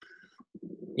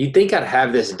You'd think I'd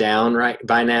have this down right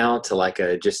by now to like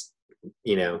a just,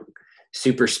 you know,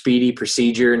 super speedy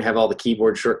procedure and have all the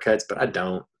keyboard shortcuts, but I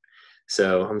don't.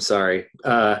 So I'm sorry.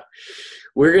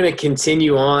 We're going to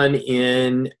continue on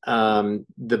in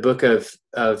the book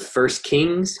of First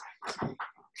Kings.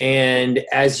 And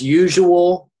as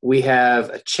usual, we have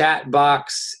a chat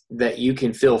box that you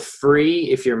can feel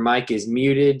free. If your mic is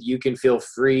muted, you can feel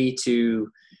free to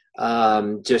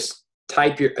just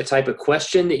type a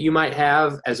question that you might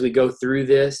have as we go through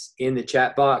this in the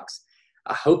chat box.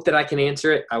 I hope that I can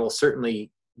answer it. I will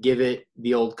certainly give it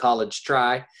the old college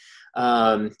try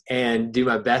and do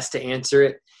my best to answer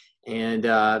it. And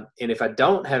if I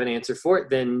don't have an answer for it,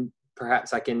 then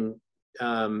perhaps I can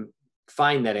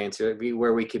find that answer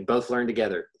where we could both learn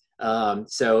together.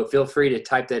 So feel free to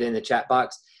type that in the chat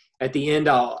box. At the end,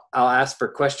 I'll ask for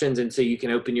questions, and so you can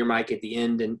open your mic at the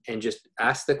end and just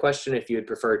ask the question if you would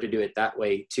prefer to do it that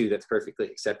way too. That's perfectly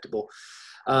acceptable.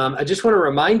 I just want to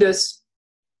remind us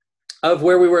of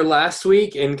where we were last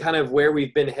week and kind of where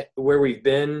we've been,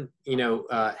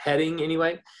 heading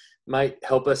anyway. Might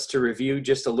help us to review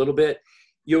just a little bit.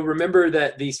 You'll remember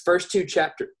that these first two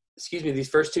chapters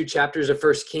of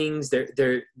First Kings,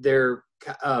 they're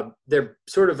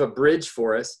sort of a bridge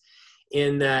for us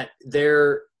in that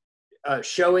they're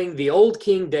showing the old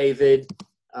King David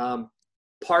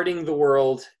parting the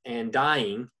world and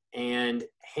dying and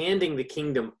handing the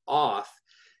kingdom off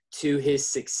to his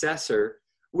successor,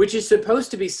 which is supposed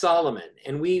to be Solomon.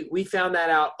 And we found that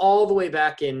out all the way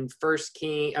back in 2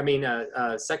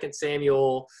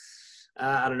 Samuel.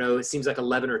 I don't know, it seems like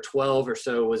 11 or 12 or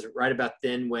so was right about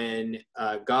then when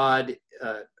God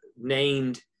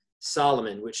named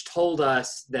Solomon, which told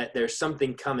us that there's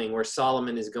something coming where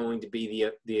Solomon is going to be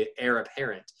the heir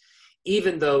apparent.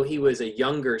 Even though he was a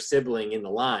younger sibling in the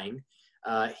line,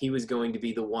 he was going to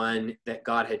be the one that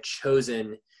God had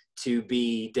chosen to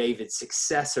be David's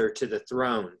successor to the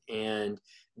throne and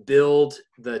build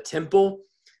the temple,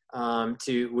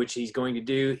 which he's going to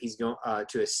do. He's going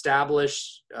to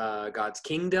establish God's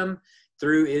kingdom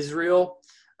through Israel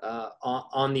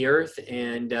on the earth,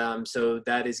 and so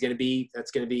that's going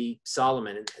to be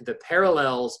Solomon. And the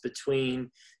parallels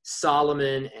between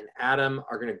Solomon and Adam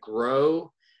are going to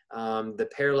grow. The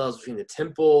parallels between the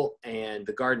temple and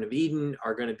the Garden of Eden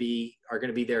are going to be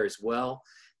there as well.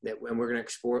 And we're going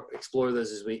to explore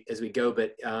those as we go.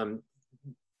 But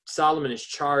Solomon is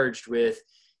charged with.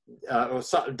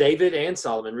 David and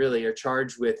Solomon really are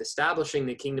charged with establishing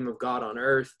the kingdom of God on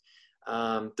earth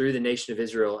through the nation of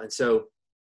Israel. And so,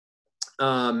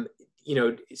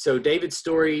 so David's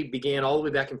story began all the way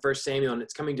back in 1 Samuel, and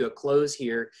it's coming to a close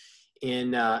here.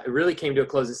 It really came to a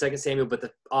close in 2 Samuel, but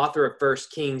the author of 1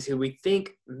 Kings, who we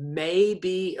think may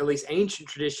be, at least ancient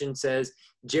tradition says,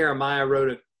 Jeremiah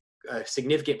wrote a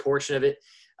significant portion of it.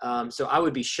 So I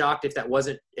would be shocked if that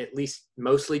wasn't at least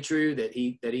mostly true, that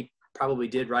he probably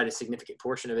did write a significant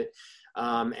portion of it.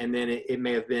 And then it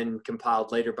may have been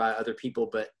compiled later by other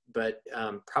people, but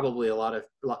probably a lot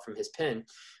from his pen.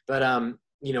 But,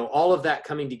 all of that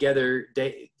coming together,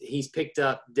 he's picked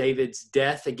up David's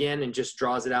death again and just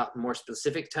draws it out in more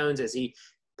specific tones as he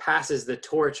passes the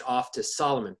torch off to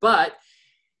Solomon. But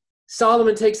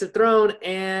Solomon takes the throne,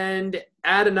 and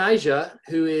Adonijah,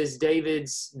 who is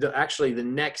David's the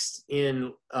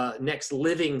next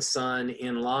living son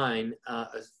in line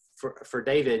for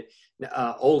David,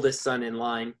 oldest son in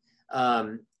line,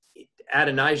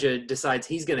 Adonijah decides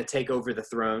he's going to take over the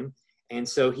throne, and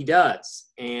so he does,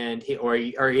 and he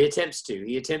attempts to.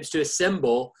 He attempts to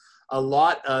assemble a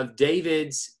lot of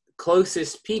David's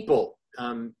closest people,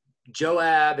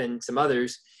 Joab and some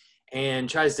others, and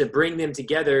tries to bring them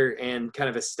together and kind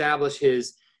of establish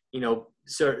his,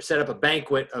 set up a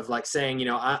banquet of like saying,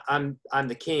 I'm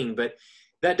the king. But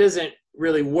that doesn't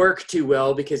really work too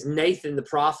well because Nathan the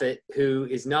prophet, who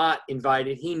is not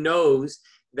invited, he knows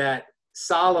that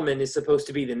Solomon is supposed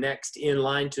to be the next in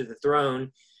line to the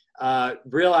throne,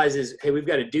 realizes, hey, we've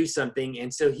got to do something.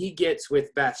 And so he gets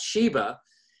with Bathsheba,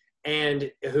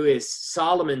 who is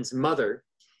Solomon's mother,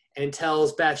 and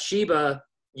tells Bathsheba,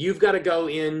 you've got to go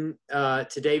in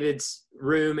to David's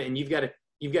room, and you've got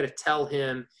to tell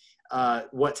him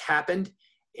what's happened,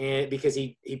 and because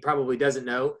he probably doesn't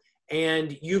know.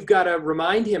 And you've got to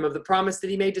remind him of the promise that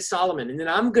he made to Solomon. And then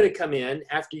I'm going to come in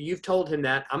after you've told him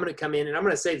that. I'm going to come in and I'm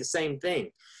going to say the same thing,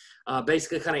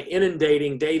 basically kind of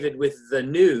inundating David with the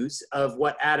news of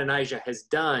what Adonijah has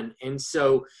done. And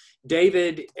so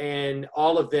David and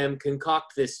all of them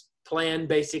concoct this plan,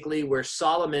 basically, where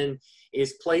Solomon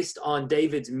is placed on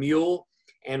David's mule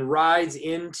and rides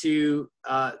into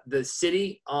the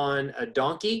city on a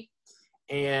donkey.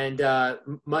 And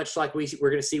much like we're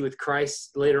going to see with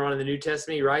Christ later on in the New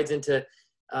Testament, he rides into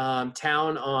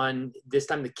town on this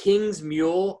time the king's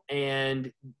mule,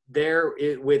 and there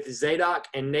with Zadok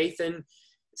and Nathan,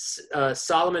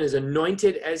 Solomon is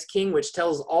anointed as king, which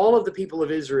tells all of the people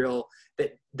of Israel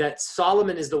that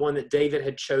Solomon is the one that David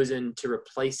had chosen to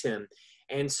replace him.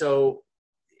 And so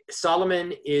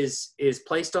Solomon is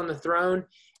placed on the throne,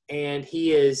 and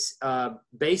he is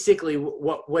basically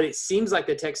what it seems like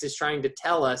the text is trying to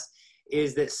tell us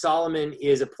is that Solomon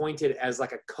is appointed as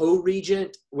like a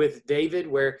co-regent with David,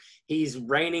 where he's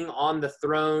reigning on the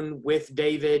throne with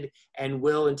David and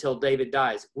will until David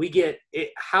dies. We get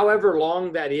it, however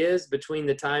long that is between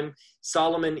the time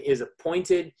Solomon is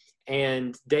appointed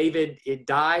and David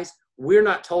dies. We're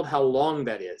not told how long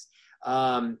that is.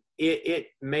 It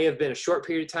may have been a short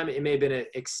period of time. It may have been an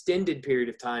extended period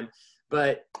of time,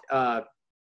 but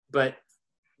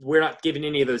we're not given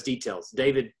any of those details.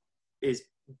 David is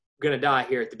going to die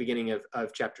here at the beginning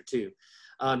of chapter 2.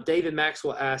 David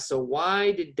Maxwell asks, so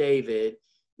why did David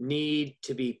need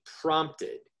to be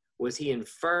prompted? Was he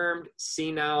infirmed,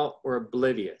 senile, or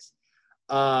oblivious?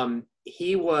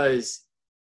 He was,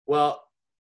 well,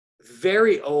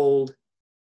 very old,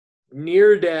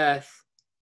 near death,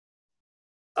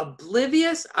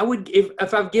 oblivious. I would,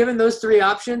 if I've given those three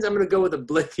options, I'm going to go with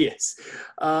oblivious.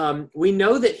 We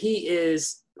know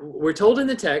that we're told in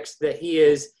the text that he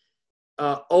is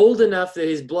old enough that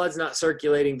his blood's not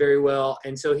circulating very well,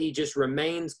 and so he just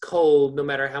remains cold no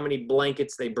matter how many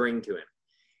blankets they bring to him.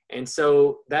 And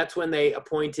so that's when they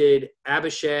appointed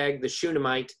Abishag the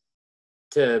Shunammite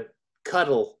to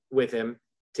cuddle with him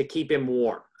to keep him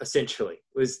warm, essentially,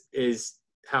 is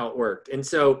how it worked. And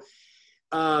so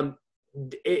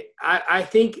I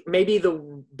think maybe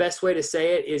the best way to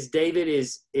say it is David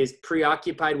is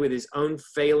preoccupied with his own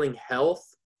failing health,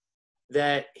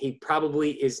 that he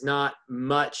probably is not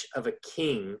much of a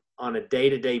king on a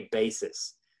day-to-day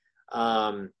basis.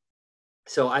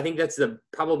 So I think that's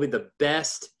probably the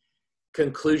best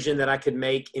conclusion that I could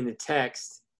make in the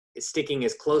text, is sticking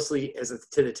as closely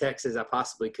to the text as I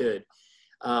possibly could.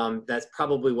 That's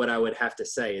probably what I would have to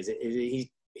say, is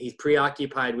he's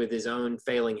preoccupied with his own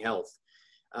failing health.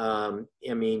 I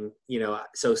mean,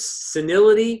 so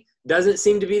senility doesn't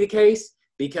seem to be the case,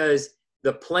 because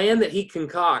the plan that he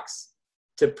concocts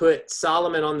to put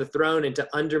Solomon on the throne and to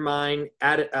undermine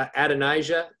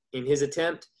Adonijah in his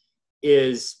attempt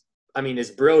is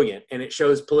brilliant, and it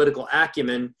shows political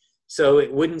acumen. So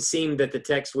it wouldn't seem that the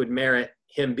text would merit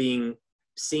him being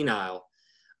senile.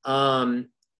 And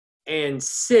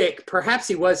sick, perhaps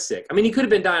he was sick. I mean, he could have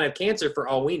been dying of cancer for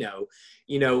all we know,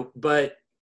 but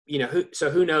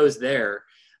who knows there.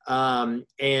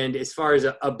 And as far as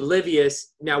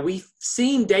oblivious, now we've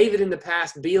seen David in the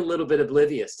past be a little bit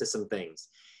oblivious to some things.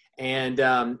 And,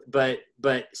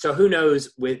 but so who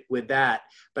knows with that,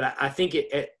 but I think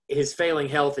his failing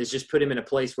health has just put him in a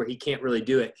place where he can't really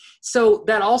do it. So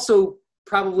that also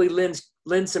probably lends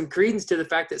some credence to the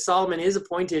fact that Solomon is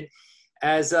appointed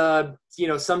as,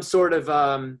 some sort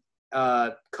of,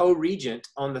 co-regent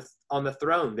on the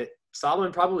throne, that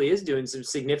Solomon probably is doing some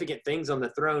significant things on the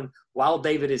throne while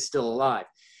David is still alive.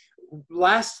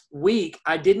 Last week,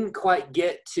 I didn't quite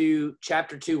get to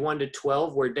chapter 2,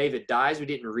 1-12, where David dies. We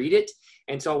didn't read it.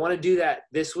 And so I want to do that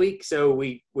this week. So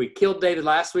we killed David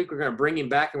last week. We're going to bring him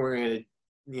back, and we're going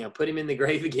to, put him in the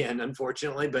grave again,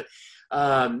 unfortunately. But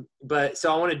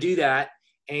so I want to do that.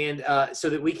 And so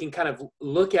that we can kind of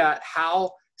look at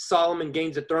how Solomon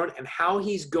gains the throne and how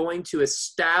he's going to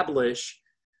establish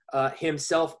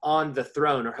himself on the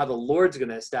throne, or how the Lord's going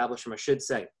to establish him, I should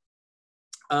say.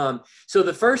 So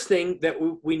the first thing that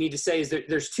we need to say is that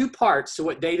there's two parts to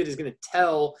what David is going to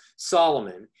tell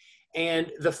Solomon.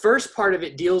 And the first part of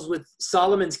it deals with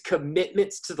Solomon's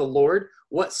commitments to the Lord,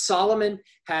 what Solomon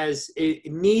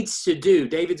needs to do.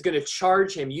 David's going to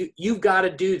charge him. You've got to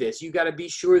do this. You've got to be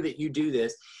sure that you do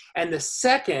this. And the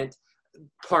second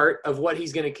part of what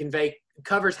he's going to convey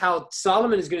covers how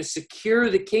Solomon is going to secure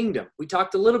the kingdom. We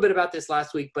talked a little bit about this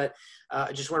last week, but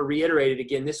I just want to reiterate it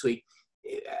again this week.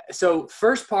 So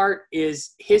first part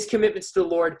is his commitments to the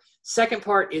Lord. Second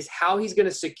part is how he's going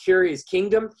to secure his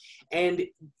kingdom. And,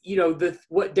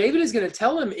 what David is going to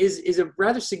tell him is a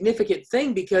rather significant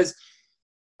thing, because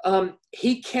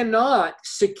he cannot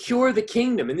secure the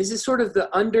kingdom. And this is sort of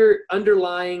the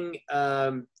underlying,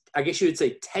 I guess you would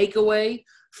say, takeaway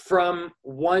from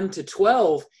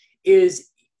 1-12 is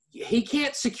he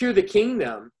can't secure the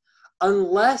kingdom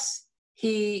unless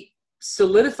he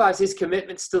solidifies his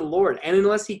commitments to the Lord, and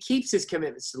unless he keeps his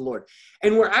commitments to the Lord.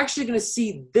 And we're actually going to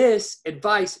see this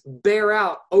advice bear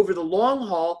out over the long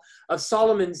haul of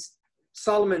Solomon's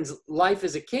Solomon's life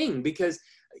as a king, because,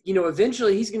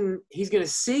 eventually he's going to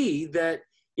see that,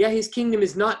 yeah, his kingdom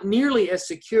is not nearly as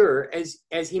secure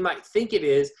as he might think it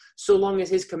is, so long as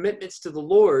his commitments to the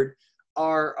Lord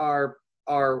are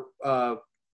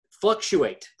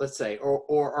fluctuate, let's say,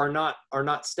 or are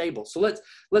not stable. So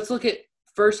let's look at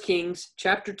 1 Kings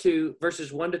chapter 2,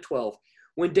 verses 1 to 12.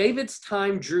 When David's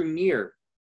time drew near,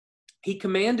 he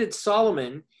commanded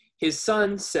Solomon, his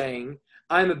son, saying,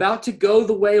 I am about to go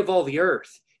the way of all the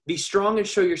earth. Be strong and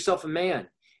show yourself a man,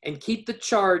 and keep the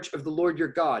charge of the Lord your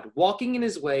God, walking in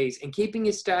his ways and keeping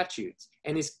his statutes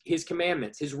and his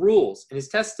commandments, his rules and his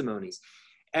testimonies,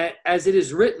 as it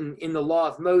is written in the law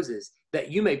of Moses,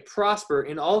 that you may prosper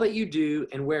in all that you do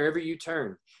and wherever you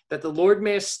turn, that the Lord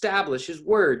may establish his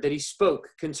word that he spoke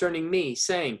concerning me,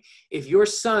 saying, if your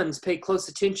sons pay close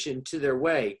attention to their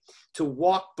way, to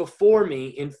walk before me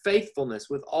in faithfulness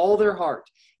with all their heart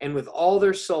and with all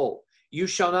their soul, you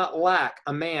shall not lack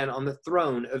a man on the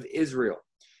throne of Israel.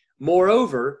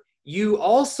 Moreover, you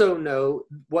also know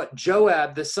what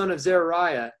Joab, the son of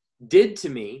Zeruiah, did to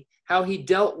me, how he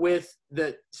dealt with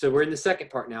so we're in the second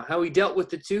part now, how he dealt with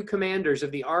the two commanders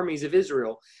of the armies of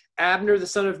Israel, Abner the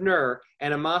son of Ner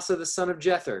and Amasa the son of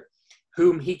Jether,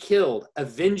 whom he killed,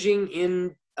 avenging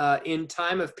in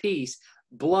time of peace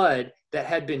blood that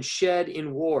had been shed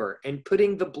in war, and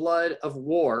putting the blood of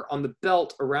war on the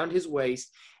belt around his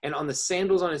waist and on the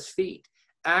sandals on his feet.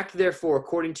 Act therefore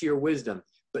according to your wisdom,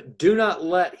 but do not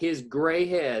let his gray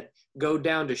head go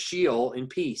down to Sheol in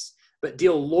peace, but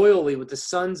deal loyally with the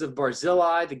sons of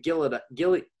Barzillai the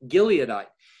Gileadite,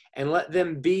 and let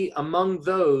them be among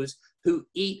those who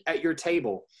eat at your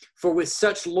table. For with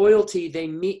such loyalty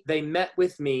they met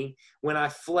with me when I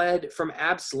fled from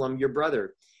Absalom your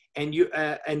brother.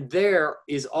 And there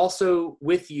is also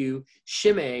with you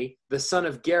Shimei the son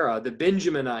of Gera, the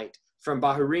Benjaminite from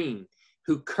Bahurim,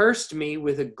 who cursed me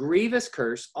with a grievous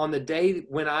curse on the day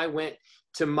when I went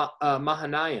to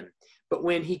Mahanaim. But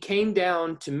when he came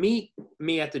down to meet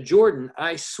me at the Jordan,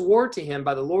 I swore to him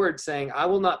by the Lord, saying, I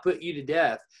will not put you to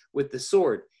death with the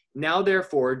sword. Now,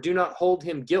 therefore, do not hold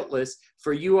him guiltless,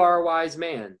 for you are a wise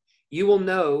man. You will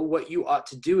know what you ought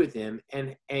to do with him,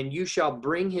 and you shall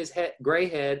bring his gray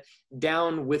head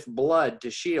down with blood to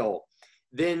Sheol.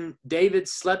 Then David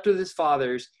slept with his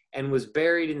fathers and was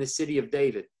buried in the city of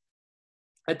David.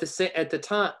 In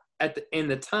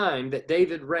the time that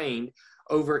David reigned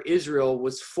over Israel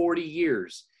was 40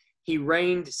 years. He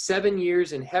reigned 7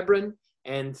 years in Hebron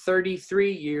and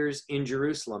 33 years in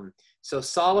Jerusalem. So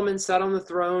Solomon sat on the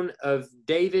throne of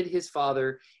David his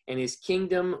father, and his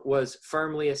kingdom was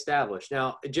firmly established.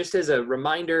 Now, just as a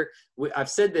reminder, I've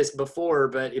said this before,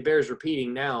 but it bears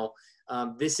repeating now.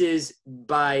 This is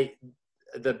by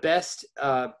the best,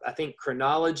 I think,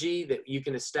 chronology that you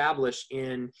can establish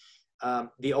in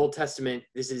the Old Testament.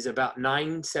 This is about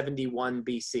 971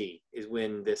 BC is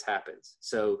when this happens.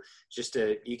 So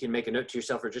you can make a note to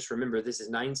yourself, or just remember this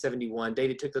is 971.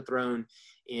 David took the throne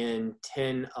in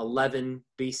 1011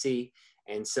 BC.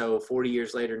 And so 40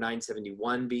 years later,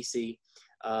 971 BC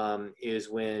is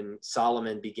when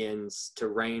Solomon begins to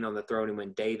reign on the throne and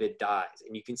when David dies.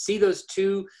 And you can see those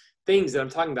two things that I'm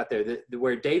talking about there,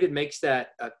 where David makes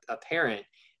that apparent,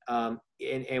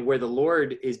 and where the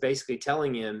Lord is basically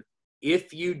telling him,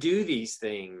 if you do these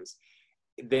things,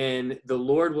 then the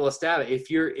Lord will establish.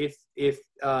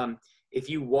 If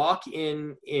you walk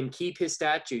in and keep his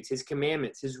statutes, his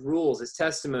commandments, his rules, his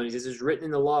testimonies, as is written in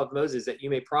the law of Moses, that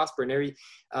you may prosper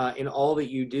in all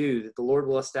that you do, that the Lord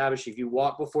will establish. If you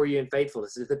walk before you in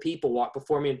faithfulness, if the people walk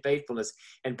before me in faithfulness,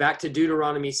 and back to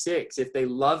Deuteronomy 6, if they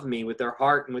love me with their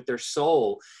heart and with their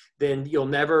soul, then you'll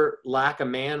never lack a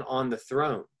man on the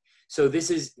throne. So this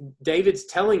is David's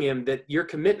telling him that your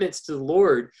commitments to the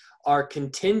Lord are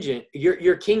contingent.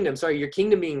 Your kingdom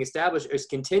being established is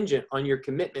contingent on your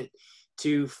commitment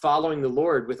to following the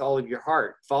Lord with all of your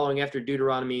heart, following after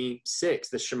Deuteronomy 6,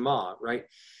 the Shema, right?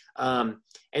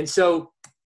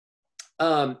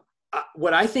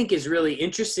 What I think is really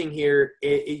interesting here,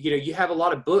 you have a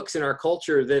lot of books in our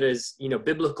culture that is,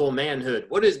 biblical manhood.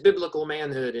 What is biblical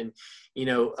manhood? And,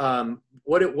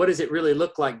 what does it really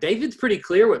look like? David's pretty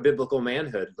clear what biblical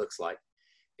manhood looks like.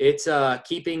 It's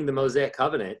keeping the Mosaic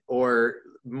covenant, or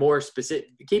more specific,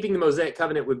 keeping the Mosaic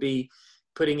covenant would be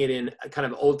putting it in a kind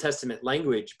of Old Testament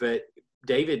language, but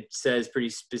David says pretty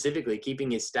specifically,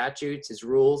 keeping his statutes, his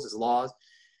rules, his laws,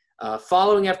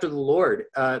 following after the Lord.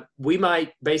 We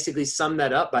might basically sum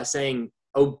that up by saying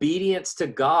obedience to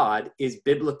God is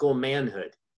biblical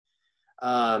manhood.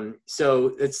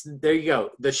 So there you go.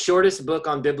 The shortest book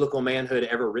on biblical manhood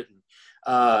ever written.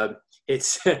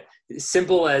 It's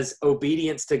simple as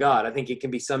obedience to God. I think it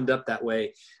can be summed up that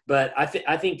way. But I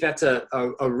think that's a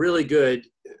really good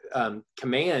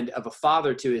command of a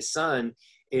father to his son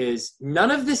is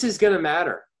none of this is going to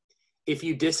matter if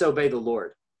you disobey the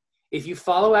Lord. If you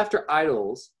follow after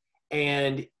idols,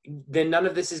 and then none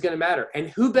of this is going to matter. And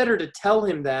who better to tell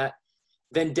him that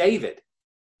than David?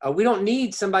 We don't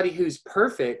need somebody who's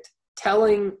perfect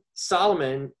telling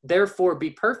Solomon, therefore be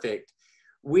perfect.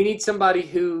 We need somebody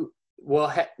who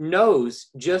knows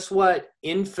just what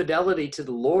infidelity to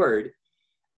the Lord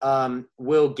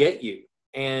will get you.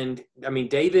 And I mean,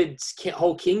 David's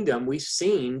whole kingdom we've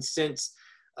seen since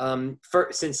 2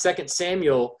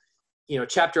 Samuel,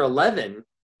 chapter 11,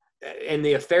 and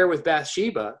the affair with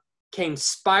Bathsheba came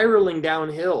spiraling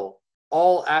downhill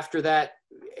all after that,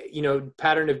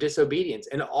 pattern of disobedience.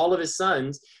 And all of his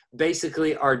sons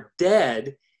basically are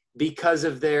dead because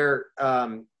of their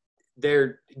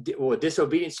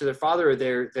disobedience to their father, or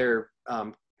their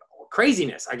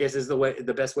craziness, I guess is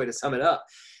the best way to sum it up.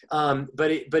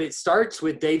 But it starts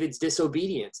with David's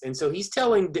disobedience. And so he's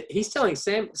telling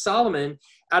Solomon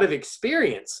out of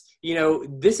experience,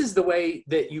 this is the way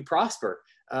that you prosper.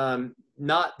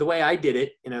 Not the way I did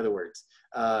it, in other words.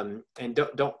 And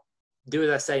don't do as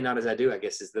I say, not as I do, I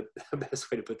guess is the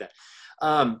best way to put that.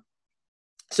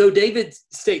 So David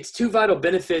states two vital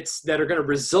benefits that are going to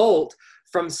result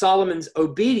from Solomon's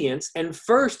obedience. And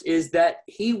first is that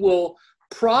he will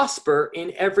prosper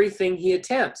in everything he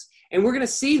attempts. And we're going to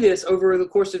see this over the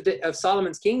course of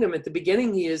Solomon's kingdom. At the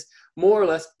beginning, he is more or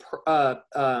less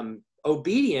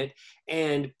obedient,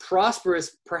 and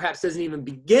prosperous perhaps doesn't even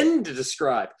begin to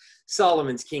describe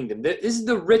Solomon's kingdom. This is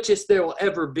the richest there will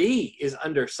ever be, is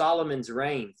under Solomon's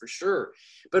reign, for sure.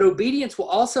 But obedience will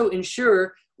also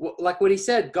ensure, like what he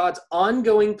said, God's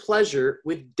ongoing pleasure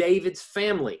with David's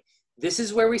family. This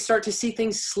is where we start to see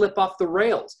things slip off the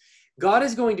rails. God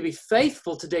is going to be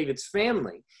faithful to David's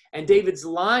family, and David's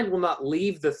line will not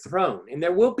leave the throne. And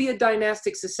there will be a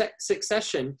dynastic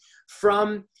succession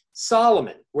from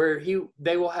Solomon, where he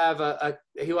will have a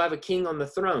king on the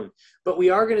throne. But we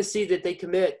are going to see that they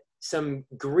commit some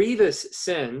grievous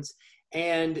sins,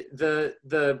 and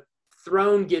the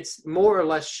throne gets more or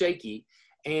less shaky,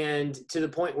 and to the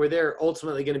point where they're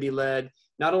ultimately going to be led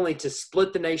not only to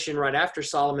split the nation right after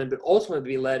Solomon, but ultimately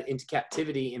be led into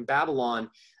captivity in Babylon,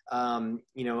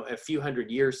 a few hundred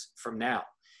years from now.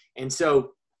 And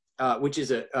so, which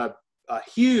is a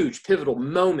huge pivotal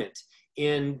moment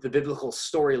in the biblical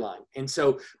storyline. And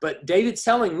so, but David's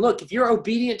telling, look, if you're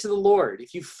obedient to the Lord,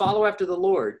 if you follow after the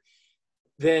Lord,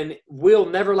 then we'll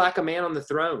never lack a man on the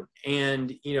throne.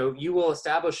 And, you will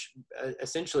establish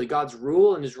essentially God's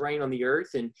rule and his reign on the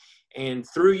earth, and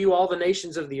through you, all the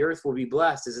nations of the earth will be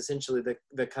blessed, is essentially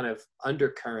the kind of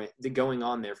undercurrent going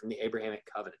on there from the Abrahamic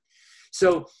covenant.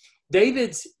 So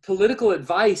David's political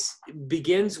advice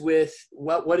begins with,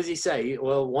 what does he say?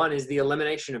 Well, one is the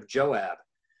elimination of Joab.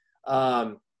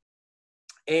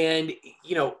 And,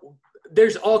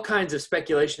 there's all kinds of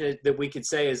speculation that we could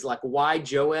say is like, why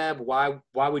Joab? Why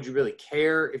would you really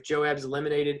care if Joab's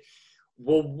eliminated?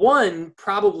 Well, one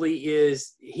probably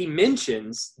is he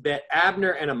mentions that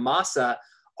Abner and Amasa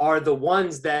are the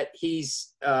ones that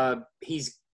he's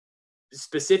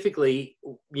specifically,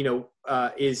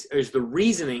 is the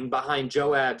reasoning behind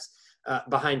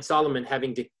behind Solomon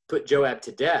having to put Joab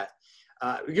to death.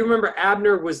 You remember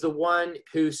Abner was the one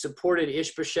who supported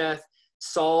Ishbosheth,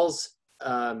 Saul's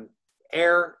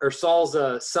heir, or Saul's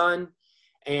son,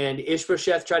 and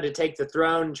Ishbosheth tried to take the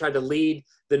throne and tried to lead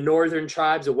the northern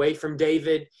tribes away from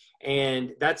David,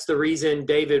 and that's the reason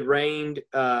David reigned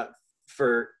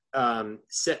for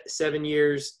 7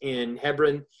 years in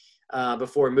Hebron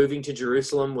before moving to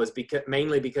Jerusalem, was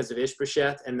mainly because of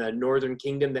Ishbosheth and the northern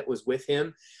kingdom that was with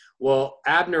him. Well,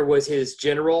 Abner was his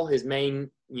general, his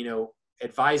main,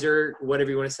 advisor,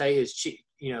 whatever you want to say, his chief,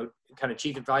 kind of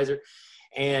chief advisor.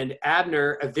 And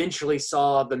Abner eventually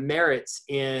saw the merits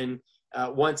in,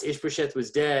 once Ishbosheth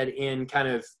was dead, in kind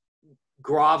of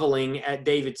groveling at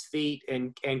David's feet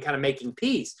and kind of making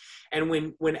peace. And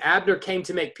when Abner came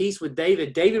to make peace with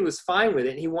David, David was fine with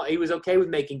it. He was okay with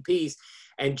making peace.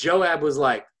 And Joab was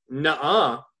like,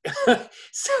 nuh-uh.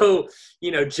 So,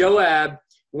 Joab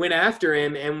went after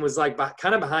him and was like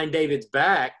kind of behind David's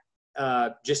back,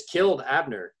 just killed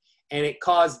Abner. And it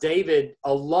caused David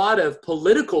a lot of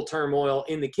political turmoil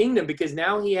in the kingdom, because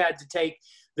now he had to take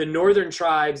the northern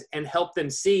tribes and help them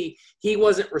see he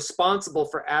wasn't responsible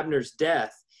for Abner's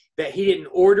death, that he didn't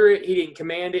order it, he didn't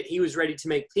command it, he was ready to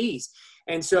make peace.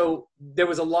 And so there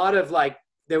was a lot of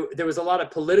there was a lot of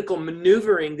political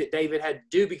maneuvering that David had to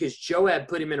do, because Joab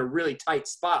put him in a really tight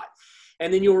spot.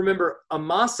 And then you'll remember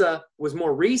Amasa was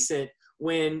more recent,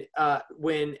 when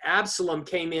Absalom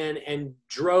came in and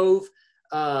drove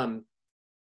drove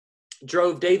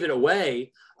David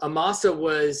away, Amasa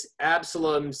was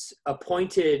Absalom's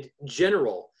appointed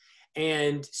general.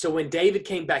 And so when David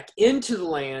came back into the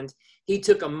land, he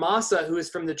took Amasa, who is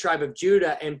from the tribe of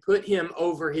Judah, and put him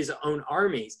over his own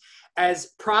armies as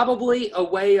probably a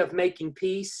way of making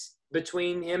peace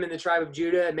between him and the tribe of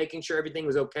Judah and making sure everything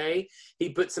was okay. He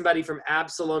put somebody from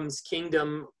Absalom's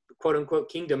kingdom, quote unquote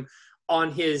kingdom,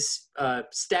 on his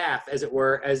staff, as it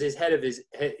were, as his head of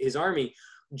his army.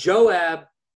 Joab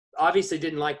obviously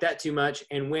didn't like that too much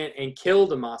and went and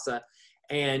killed Amasa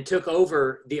and took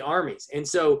over the armies. And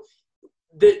so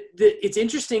it's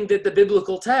interesting that the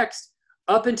biblical text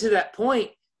up until that point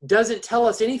doesn't tell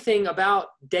us anything about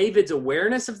David's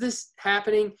awareness of this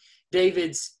happening,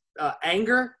 David's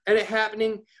anger at it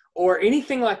happening, or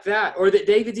anything like that, or that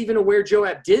David's even aware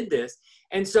Joab did this.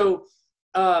 And so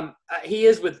he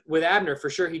is with Abner, for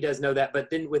sure he does know that, but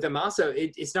then with Amasa,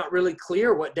 it's not really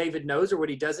clear what David knows or what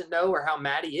he doesn't know or how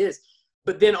mad he is.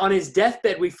 But then on his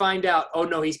deathbed, we find out, oh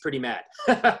no, he's pretty mad.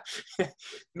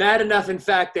 Mad enough, in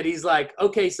fact, that he's like,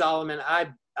 okay, Solomon,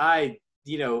 I kind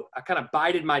of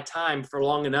bided my time for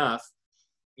long enough.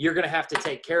 You're going to have to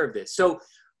take care of this. So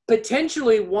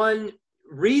potentially one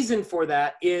reason for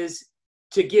that is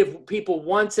to give people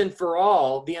once and for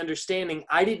all the understanding,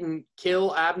 I didn't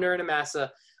kill Abner and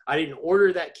Amasa. I didn't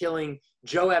order that killing.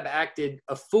 Joab acted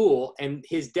a fool, and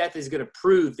his death is going to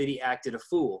prove that he acted a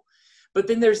fool. But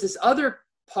then there's this other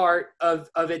part of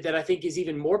it that I think is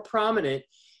even more prominent,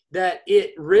 that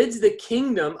it rids the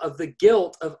kingdom of the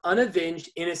guilt of unavenged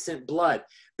innocent blood.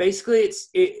 Basically,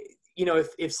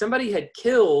 if somebody had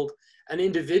killed an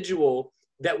individual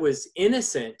that was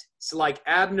innocent, so like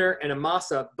Abner and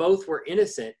Amasa both were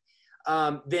innocent,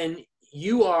 then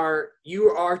you are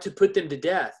to put them to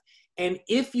death. And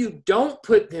if you don't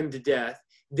put them to death,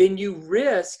 then you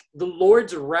risk the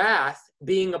Lord's wrath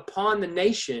being upon the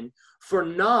nation for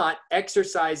not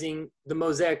exercising the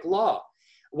Mosaic law.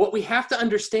 What we have to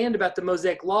understand about the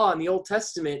Mosaic law in the Old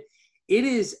Testament, it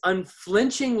is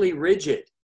unflinchingly rigid.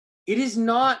 It is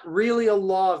not really a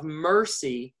law of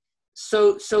mercy,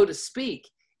 so to speak.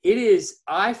 It is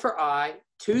eye for eye,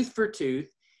 tooth for tooth.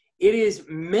 It is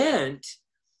meant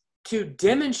to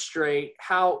demonstrate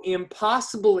how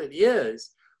impossible it is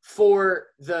for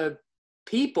the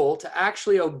people to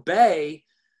actually obey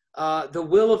the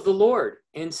will of the Lord.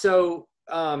 And so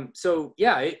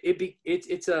yeah, it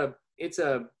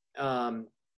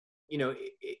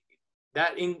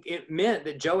meant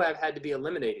that Joab had to be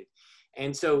eliminated.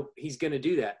 And so he's going to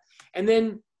do that. And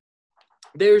then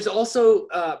there's also,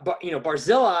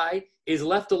 Barzillai is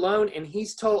left alone, and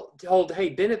he's told, hey,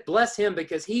 Bennett, bless him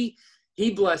because he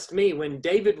blessed me. When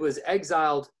David was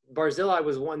exiled, Barzillai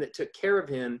was one that took care of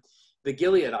him, the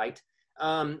Gileadite.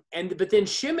 But then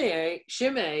Shimei, he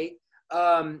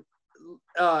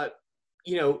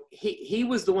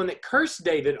was the one that cursed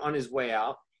David on his way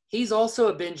out. He's also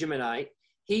a Benjaminite.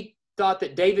 He thought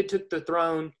that David took the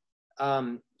throne,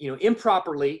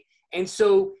 improperly. And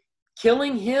so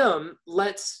killing him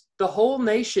lets the whole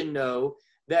nation know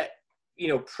that,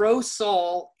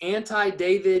 pro-Saul,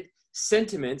 anti-David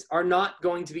sentiments are not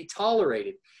going to be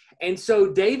tolerated. And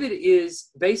so David is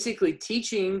basically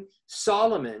teaching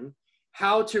Solomon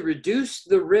how to reduce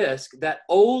the risk that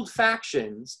old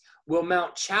factions will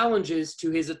mount challenges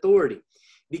to his authority.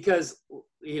 Because,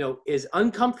 as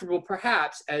uncomfortable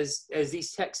perhaps as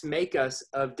these texts make us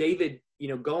of David,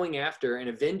 going after and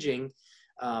avenging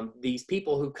these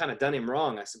people who kind of done him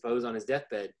wrong, I suppose, on his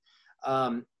deathbed,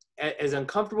 as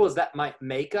uncomfortable as that might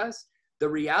make us, the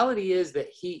reality is that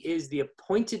he is the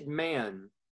appointed man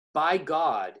by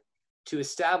God to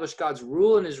establish God's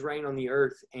rule and his reign on the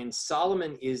earth, and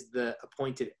Solomon is the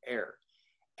appointed heir.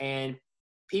 And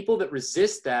people that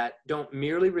resist that don't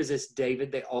merely resist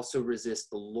David, they also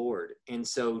resist the Lord. And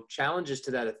so challenges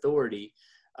to that authority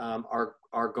are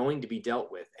going to be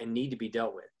dealt with and need to be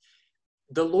dealt with.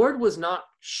 The Lord was not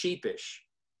sheepish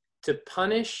to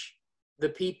punish the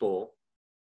people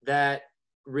that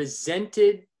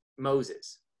resented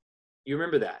Moses. You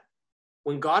remember that?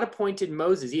 When God appointed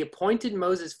Moses, he appointed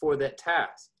Moses for that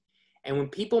task. And when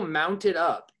people mounted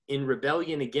up in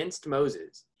rebellion against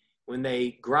Moses, when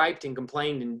they griped and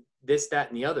complained and this, that,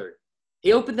 and the other,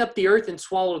 he opened up the earth and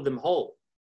swallowed them whole.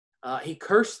 He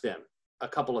cursed them a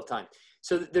couple of times.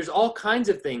 So there's all kinds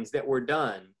of things that were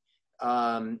done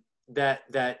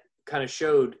that kind of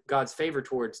showed God's favor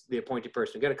towards the appointed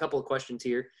person. We've got a couple of questions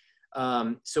here.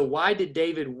 So why did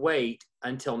David wait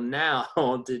until now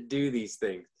to do these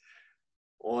things?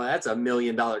 Well, that's $1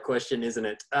 million question, isn't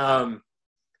it? I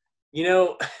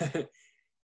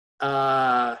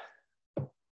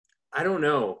don't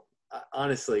know.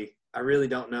 Honestly, I really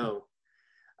don't know.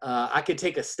 I could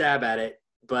take a stab at it,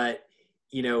 but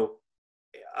you know,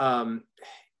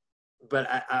 but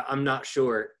I'm not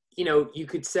sure. You know, you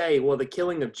could say, well, the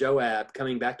killing of Joab,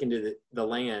 coming back into the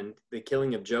land, the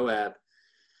killing of Joab,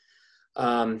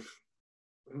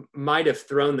 might have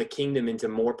thrown the kingdom into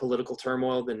more political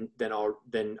turmoil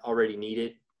than already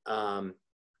needed.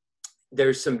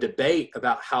 There's some debate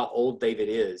about how old David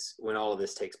is when all of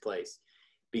this takes place,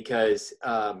 because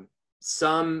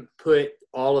some put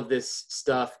all of this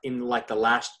stuff in like the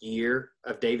last year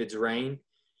of David's reign.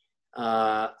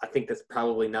 I think that's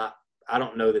probably not. I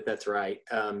don't know that that's right.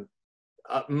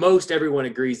 Most everyone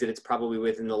agrees that it's probably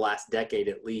within the last decade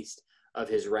at least of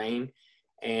his reign,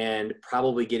 and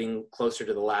probably getting closer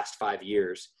to the last 5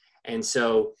 years. And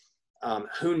so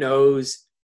who knows,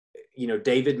 you know,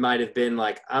 David might've been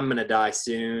like, I'm going to die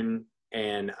soon.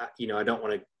 And you know, I don't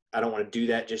want to do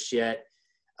that just yet.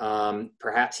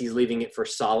 Perhaps he's leaving it for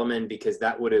Solomon, because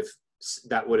that would have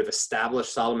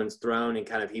established Solomon's throne, and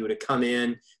kind of, he would have come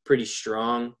in pretty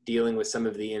strong dealing with some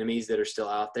of the enemies that are still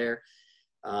out there.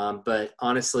 But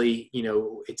honestly, you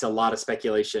know, it's a lot of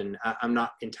speculation. I'm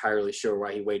not entirely sure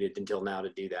why he waited until now to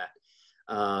do that.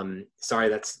 Sorry,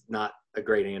 that's not a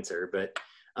great answer, but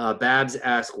Babs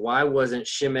asked, why wasn't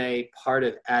Shimei part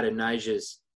of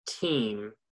Adonijah's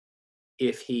team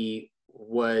if he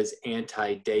was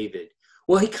anti-David?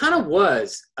 Well, he kind of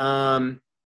was. Let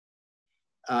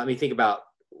me think about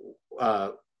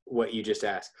what you just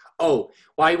asked. Oh,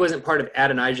 why he wasn't part of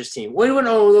Adonijah's team? We don't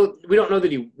know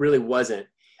that he really wasn't.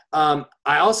 I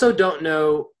also don't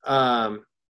know.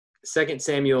 2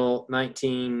 Samuel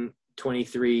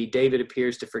 19:23. David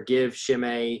appears to forgive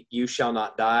Shimei. You shall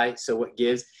not die. So what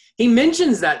gives? He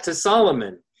mentions that to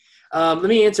Solomon. Let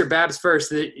me answer Babs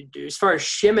first. As far as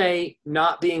Shimei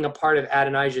not being a part of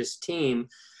Adonijah's team,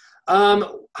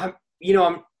 we're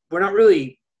not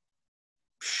really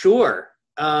sure.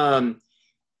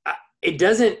 It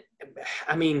doesn't.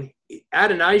 I mean,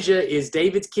 Adonijah is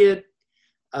David's kid.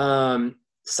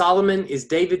 Solomon is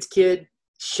David's kid.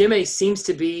 Shimei seems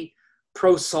to be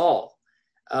pro Saul.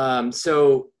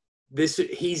 So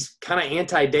he's kind of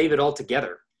anti-David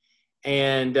altogether.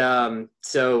 And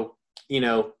so, you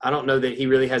know, I don't know that he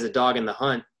really has a dog in the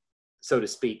hunt, so to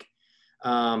speak.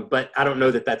 But I don't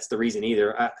know that that's the reason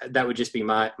either. That would just be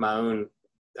my own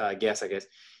guess, I guess.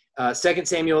 2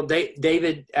 Samuel,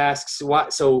 David asks, why?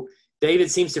 So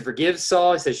David seems to forgive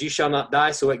Saul. He says, you shall not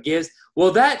die. So it gives. Well,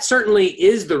 that certainly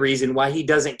is the reason why he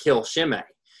doesn't kill Shimei,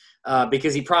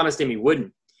 because he promised him he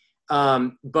wouldn't.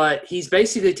 But he's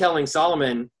basically telling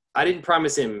Solomon, I didn't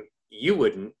promise him you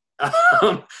wouldn't.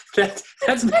 That's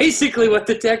basically what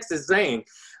the text is saying.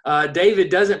 David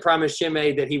doesn't promise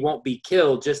Shimei that he won't be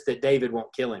killed, just that David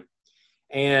won't kill him.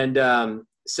 And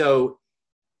so,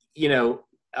 you know,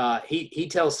 he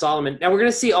tells Solomon. Now we're going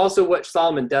to see also what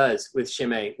Solomon does with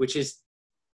Shimei, which is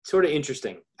sort of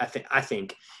interesting, I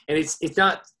think. And it's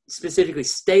not specifically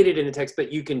stated in the text,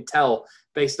 but you can tell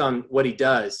based on what he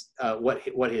does,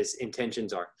 what his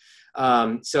intentions are.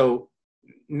 So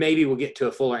maybe we'll get to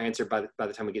a fuller answer by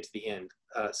the time we get to the end.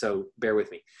 So bear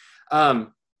with me.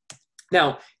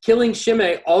 Now, killing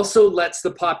Shimei also lets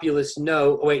the populace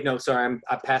know. Oh, wait, no, sorry,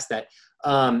 I passed that.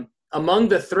 Among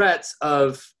the threats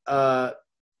of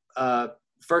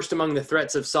first among the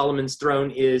threats of Solomon's throne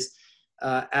is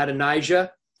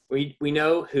Adonijah. We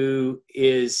know who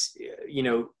is, you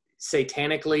know,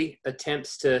 satanically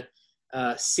attempts to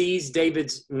seize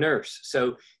David's nurse.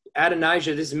 So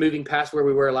Adonijah, this is moving past where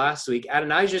we were last week.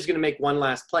 Adonijah is going to make one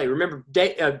last play. Remember,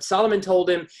 Solomon told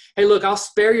him, hey, look, I'll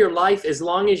spare your life as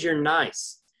long as you're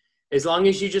nice. As long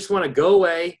as you just want to go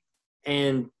away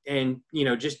and you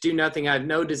know, just do nothing. I have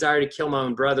no desire to kill my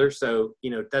own brother. So,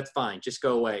 you know, that's fine. Just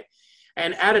go away.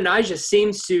 And Adonijah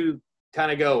seems to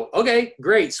kind of go, okay,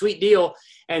 great, sweet deal,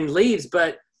 and leaves.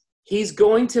 But he's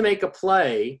going to make a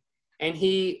play, and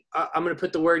I'm going to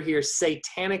put the word here,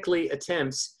 satanically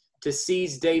attempts to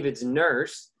seize David's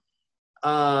nurse,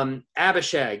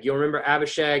 Abishag. You'll remember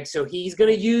Abishag. So he's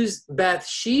going to use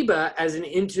Bathsheba as an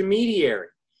intermediary.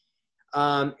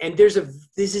 And this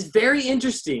is very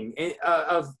interesting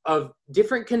of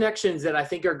different connections that I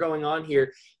think are going on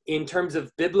here in terms of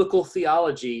biblical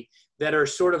theology that are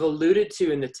sort of alluded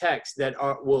to in the text that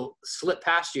will slip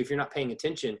past you if you're not paying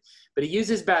attention. But he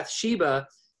uses Bathsheba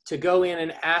to go in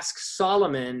and ask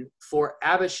Solomon for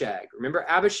Abishag. Remember,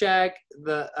 Abishag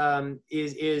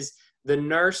is the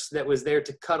nurse that was there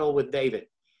to cuddle with David.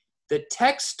 The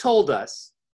text told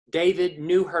us David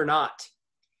knew her not.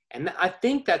 And I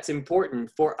think that's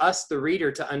important for us, the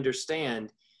reader, to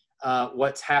understand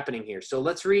what's happening here. So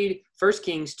let's read 1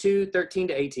 Kings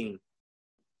 2:13-18.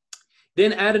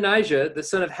 Then Adonijah, the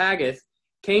son of Haggith,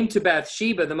 came to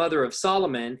Bathsheba, the mother of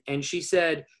Solomon, and she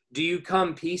said, "Do you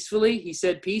come peacefully?" He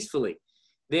said, "Peacefully."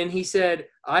 Then he said,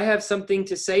 "I have something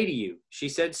to say to you." She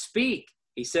said, "Speak."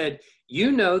 He said,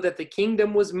 "You know that the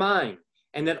kingdom was mine,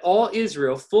 and that all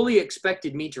Israel fully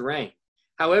expected me to reign.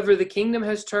 However, the kingdom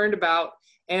has turned about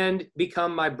and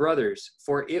become my brother's,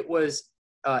 for it was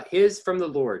his from the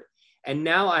Lord. And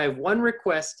now I have one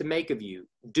request to make of you.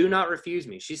 Do not refuse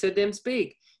me." She said to him,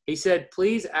 "Speak." He said,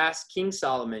 "Please ask King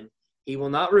Solomon, he will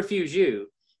not refuse you,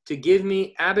 to give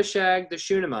me Abishag the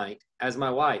Shunammite as my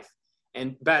wife."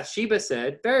 And Bathsheba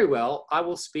said, "Very well, I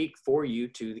will speak for you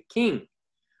to the king."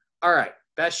 All right,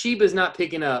 Bathsheba's not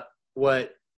picking up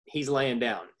what he's laying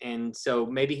down. And so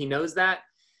maybe he knows that.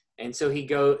 And so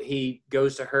he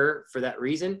goes to her for that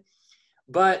reason.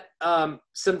 But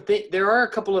there are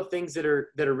a couple of things that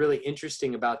are really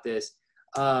interesting about this.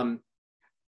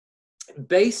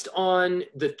 Based on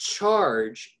the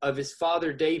charge of his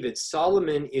father David,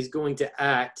 Solomon is going to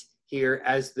act here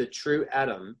as the true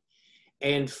Adam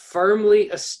and firmly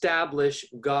establish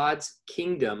God's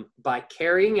kingdom by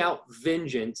carrying out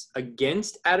vengeance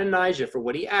against Adonijah for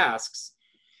what he asks,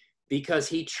 because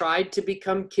he tried to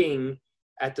become king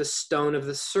at the stone of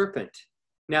the serpent.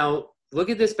 Now, look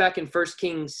at this back in 1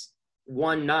 Kings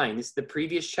 1:9. This is the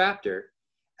previous chapter.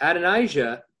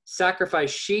 Adonijah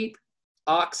sacrificed sheep,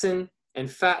 oxen, and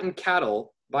fattened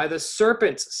cattle by the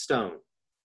serpent's stone,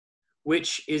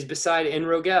 which is beside En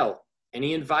Rogel. And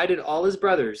he invited all his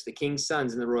brothers, the king's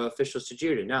sons, and the royal officials to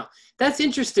Judah. Now, that's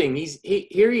interesting.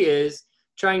 Here he is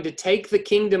trying to take the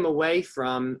kingdom away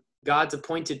from God's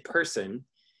appointed person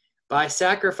by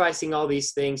sacrificing all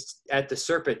these things at the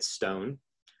serpent's stone,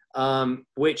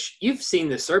 which you've seen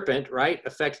the serpent, right,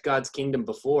 affect God's kingdom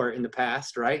before in the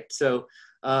past, right? So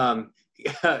come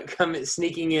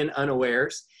sneaking in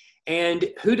unawares.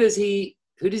 And who does he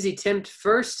tempt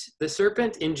first? The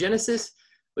serpent in Genesis?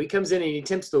 Well, he comes in and he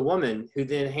tempts the woman, who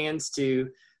then hands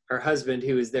to her husband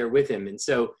who is there with him. And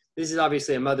so this is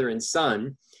obviously a mother and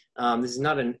son. This is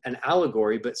not an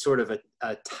allegory, but sort of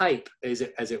a type, as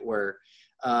it were,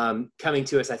 coming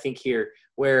to us, I think, here,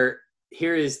 where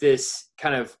here is this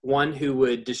kind of one who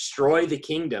would destroy the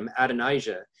kingdom,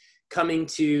 Adonijah, coming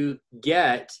to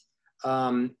get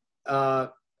Abishag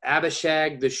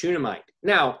the Shunammite.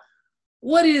 Now,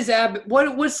 what's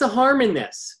the harm in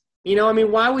this?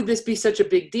 Why would this be such a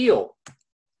big deal?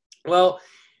 Well,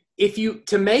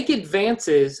 to make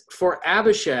advances for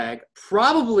Abishag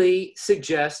probably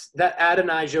suggests that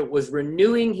Adonijah was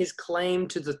renewing his claim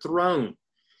to the throne.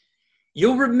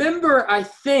 You'll remember, I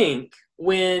think,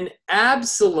 when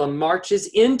Absalom marches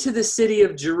into the city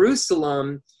of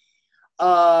Jerusalem,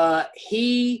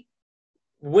 he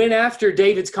went after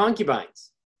David's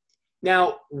concubines.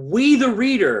 Now, we, the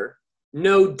reader,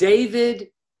 know David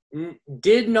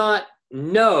did not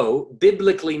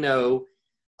biblically know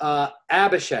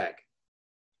Abishag.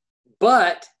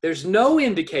 But there's no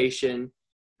indication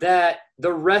that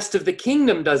the rest of the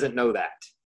kingdom doesn't know that.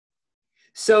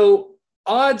 So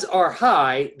odds are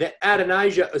high that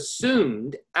Adonijah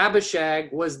assumed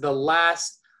Abishag was the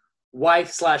last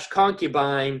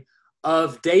wife/concubine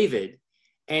of David,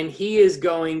 and he is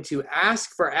going to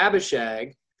ask for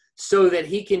Abishag so that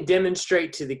he can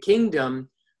demonstrate to the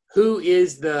kingdom who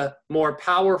is the more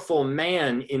powerful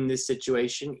man in this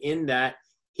situation, in that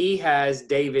he has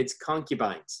David's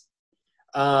concubines.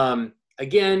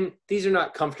 Again, these are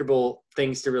not comfortable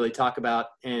things to really talk about,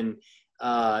 and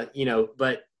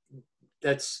but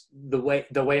that's the way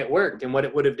it worked and what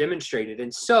it would have demonstrated.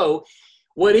 And so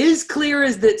what is clear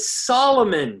is that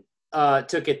Solomon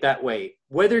took it that way.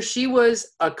 Whether she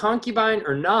was a concubine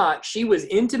or not, she was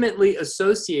intimately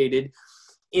associated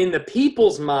in the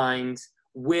people's minds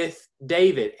with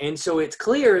David. And so it's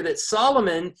clear that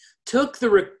Solomon took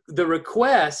the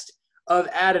request of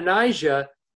Adonijah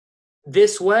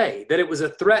this way, that it was a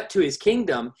threat to his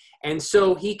kingdom, and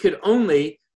so he could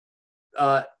only,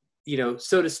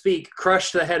 so to speak,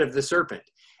 crush the head of the serpent.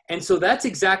 And so that's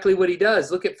exactly what he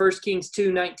does. Look at 1 Kings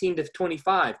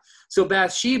 2:19-25. So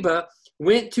Bathsheba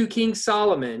went to King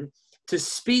Solomon to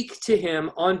speak to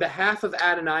him on behalf of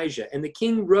Adonijah, and the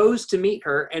king rose to meet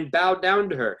her and bowed down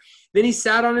to her. Then he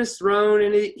sat on his throne,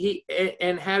 and he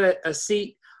had a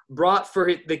seat brought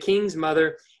for the king's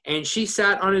mother, and she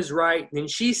sat on his right. Then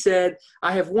she said,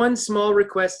 "I have one small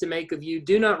request to make of you.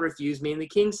 Do not refuse me." And the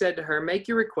king said to her, "Make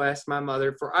your request, my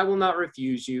mother, for I will not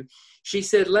refuse you." She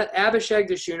said, "Let Abishag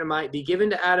the Shunammite be given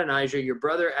to Adonijah, your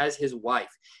brother, as his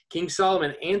wife." King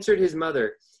Solomon answered his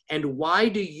mother, "And why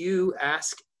do you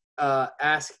ask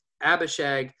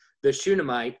Abishag the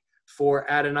Shunammite for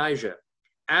Adonijah?"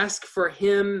 Ask for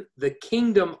him the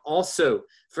kingdom also,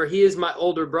 for he is my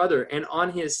older brother. And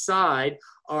on his side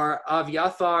are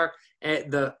Abiathar,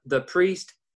 the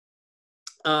priest,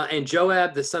 and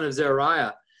Joab, the son of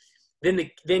Zeruiah.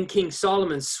 Then King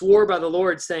Solomon swore by the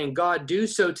Lord, saying, God, do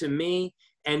so to me,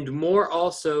 and more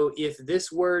also, if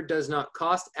this word does not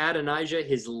cost Adonijah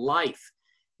his life.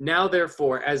 Now,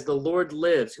 therefore, as the Lord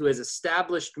lives, who has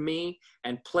established me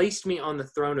and placed me on the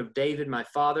throne of David, my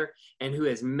father, and who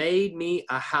has made me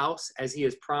a house, as he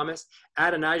has promised,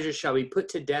 Adonijah shall be put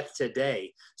to death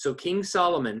today. So King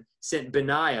Solomon sent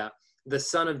Benaiah, the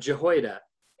son of Jehoiada,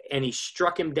 and he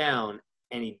struck him down,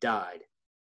 and he died.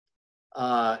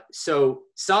 So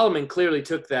Solomon clearly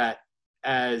took that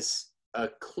as a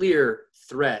clear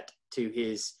threat to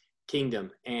his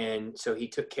kingdom, and so he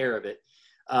took care of it.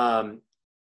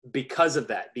 Because of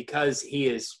that, because he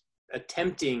is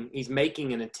he's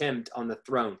making an attempt on the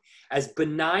throne, as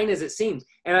benign as it seems.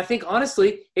 And I think,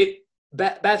 honestly,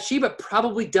 Bathsheba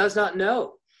probably does not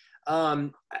know.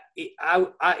 In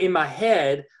my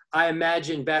head, I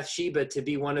imagine Bathsheba to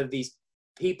be one of these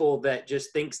people that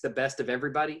just thinks the best of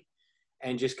everybody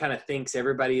and just kind of thinks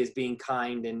everybody is being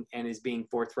kind and is being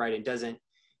forthright and doesn't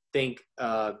think,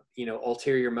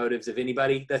 ulterior motives of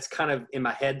anybody. That's kind of in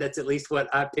my head. That's at least what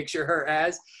I picture her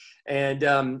as.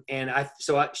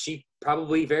 She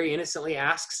probably very innocently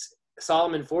asks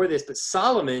Solomon for this, but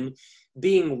Solomon,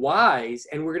 being wise,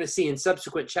 and we're going to see in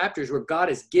subsequent chapters where God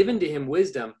has given to him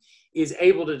wisdom, is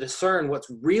able to discern what's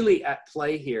really at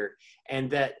play here, and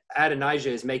that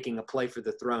Adonijah is making a play for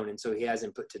the throne, and so he has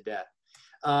him put to death.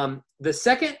 The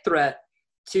second threat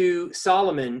to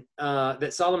Solomon,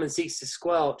 that Solomon seeks to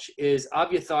squelch, is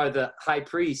Abiathar, the high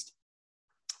priest,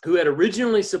 who had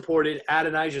originally supported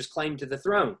Adonijah's claim to the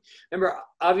throne. Remember,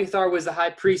 Abiathar was the high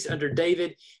priest under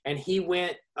David, and he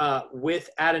went with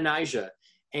Adonijah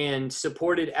and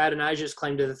supported Adonijah's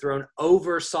claim to the throne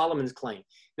over Solomon's claim.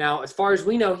 Now, as far as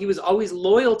we know, he was always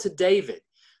loyal to David,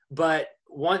 but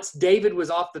once David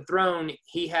was off the throne,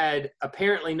 he had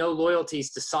apparently no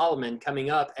loyalties to Solomon coming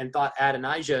up and thought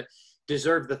Adonijah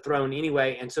deserved the throne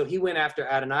anyway. And so he went after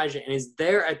Adonijah and is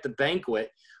there at the banquet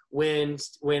when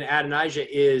Adonijah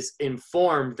is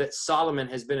informed that Solomon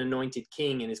has been anointed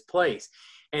king in his place.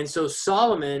 And so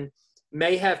Solomon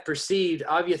may have perceived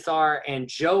Abiathar and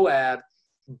Joab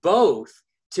both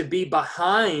to be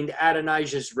behind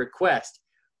Adonijah's request,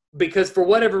 because for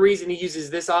whatever reason he uses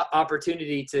this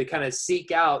opportunity to kind of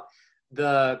seek out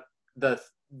the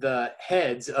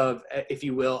heads of, if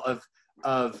you will,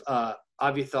 of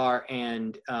Abiathar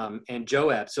and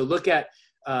Joab. So look at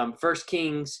 1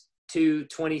 Kings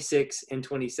 2:26 and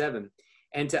 27.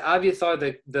 And to Abiathar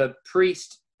the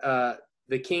priest,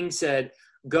 the king said,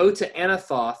 "Go to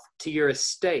Anathoth to your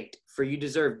estate, for you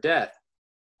deserve death.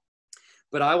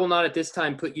 But I will not at this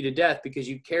time put you to death, because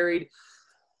you carried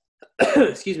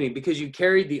because you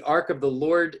carried the ark of the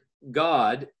Lord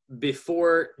God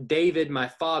before David my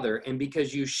father, and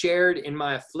because you shared in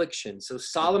my affliction." So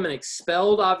Solomon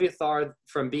expelled Abiathar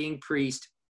from being priest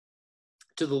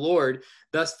to the Lord,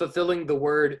 thus fulfilling the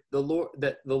word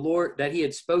that he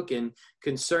had spoken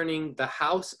concerning the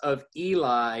house of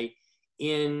Eli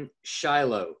in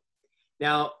Shiloh.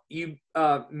 Now, you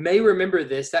may remember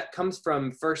this. That comes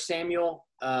from 1 Samuel,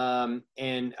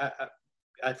 and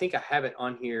I think I have it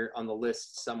on here on the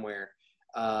list somewhere.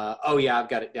 Oh yeah, I've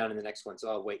got it down in the next one, so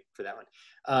I'll wait for that one.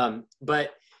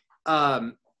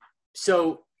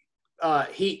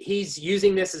 He's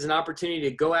using this as an opportunity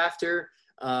to go after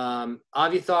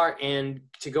Abiathar and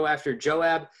to go after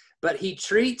Joab, but he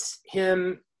treats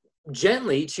him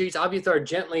gently, treats Abiathar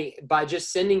gently by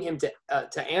just sending him to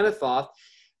Anathoth,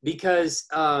 because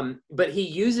but he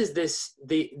uses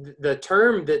the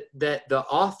term that the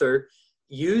author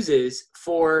uses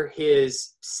for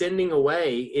his sending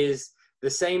away is the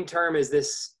same term as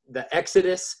the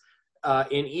Exodus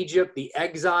in Egypt, the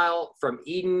exile from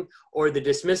Eden, or the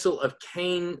dismissal of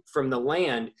Cain from the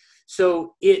land.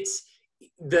 So it's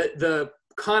the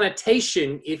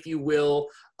connotation, if you will,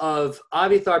 of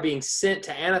Abiathar being sent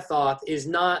to Anathoth is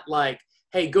not like,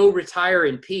 hey, go retire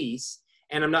in peace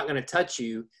and I'm not going to touch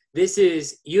you. This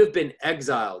is, you have been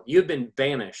exiled, you have been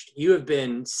banished, you have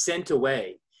been sent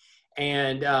away.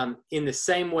 And in the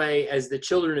same way as the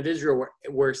children of Israel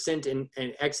were sent in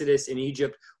Exodus in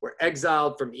Egypt, were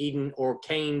exiled from Eden, or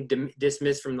Cain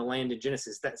dismissed from the land in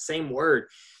Genesis, that same word.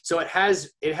 So it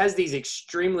has these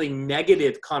extremely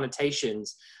negative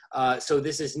connotations. So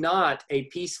this is not a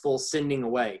peaceful sending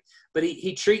away. But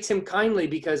he treats him kindly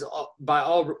because by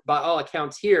all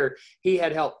accounts here, he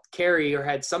had helped carry or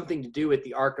had something to do with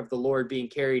the ark of the Lord being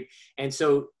carried. And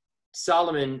so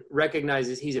Solomon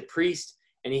recognizes he's a priest,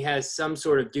 and he has some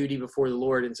sort of duty before the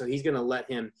Lord, and so he's going to let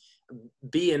him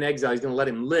be in exile. He's going to let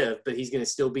him live, but he's going to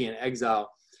still be in exile.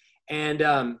 And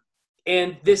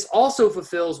this also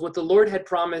fulfills what the Lord had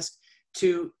promised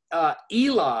to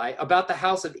Eli about the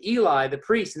house of Eli, the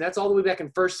priest. And that's all the way back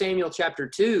in 1 Samuel chapter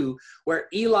 2, where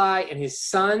Eli and his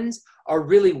sons are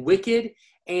really wicked.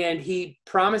 And he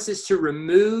promises to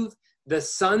remove the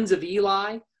sons of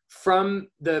Eli from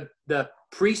the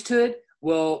priesthood.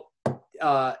 Well,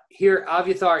 here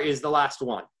Abiathar is the last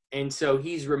one. And so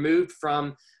he's removed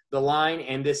from the line,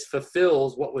 and this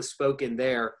fulfills what was spoken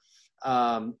there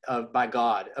by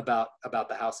God about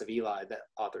the house of Eli, that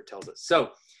author tells us.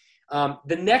 So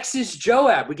the next is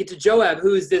Joab. We get to Joab,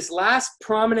 who is this last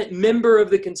prominent member of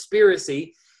the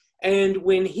conspiracy. And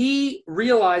when he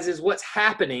realizes what's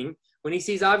happening, when he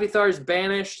sees Abiathar is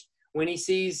banished, when he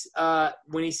sees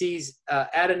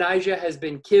Adonijah has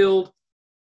been killed,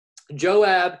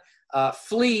 Joab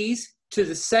flees to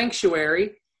the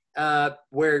sanctuary,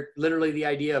 where literally the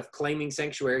idea of claiming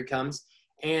sanctuary comes.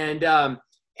 And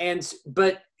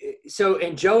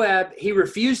Joab, he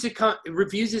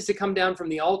refuses to come down from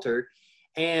the altar,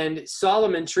 and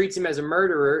Solomon treats him as a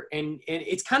murderer. And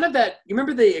it's kind of that, you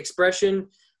remember the expression,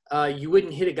 you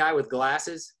wouldn't hit a guy with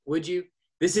glasses, would you?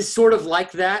 This is sort of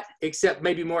like that, except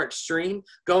maybe more extreme.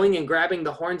 Going and grabbing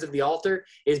the horns of the altar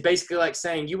is basically like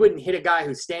saying, you wouldn't hit a guy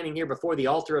who's standing here before the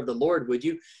altar of the Lord, would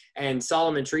you? And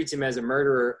Solomon treats him as a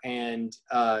murderer and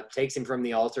takes him from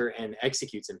the altar and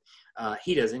executes him.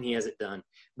 He doesn't. He has it done.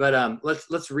 But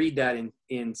let's read that in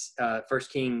 1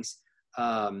 Kings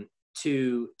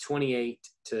 2:28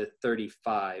 to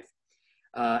 35.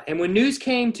 And when news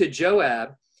came to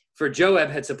Joab, for Joab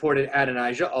had supported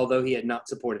Adonijah, although he had not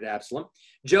supported Absalom,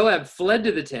 Joab fled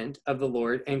to the tent of the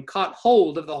Lord and caught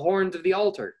hold of the horns of the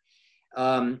altar.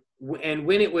 And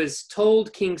when it was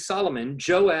told King Solomon,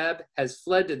 Joab has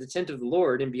fled to the tent of the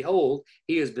Lord, and behold,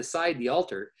 he is beside the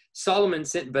altar, Solomon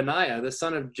sent Benaiah, the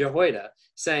son of Jehoiada,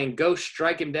 saying, go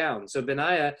strike him down. So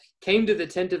Benaiah came to the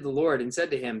tent of the Lord and said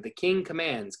to him, the king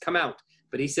commands, come out.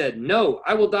 But he said, no,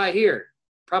 I will die here.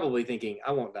 Probably thinking,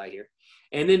 I won't die here.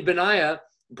 And then Benaiah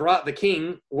brought the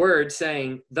king word,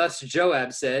 saying, thus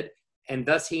Joab said, and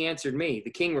thus he answered me.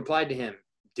 The king replied to him,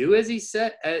 do as he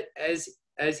said, as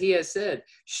he has said,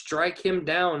 strike him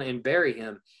down and bury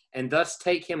him, and thus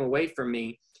take him away from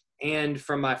me and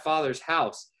from my father's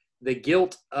house, the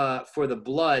guilt for the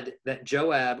blood that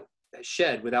Joab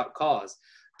shed without cause.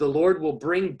 The Lord will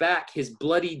bring back his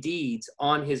bloody deeds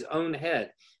on his own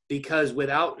head, because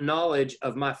without knowledge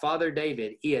of my father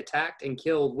David, he attacked and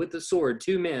killed with the sword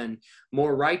 2 men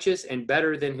more righteous and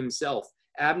better than himself,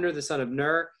 Abner the son of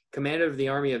Ner, commander of the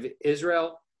army of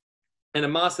Israel, and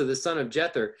Amasa the son of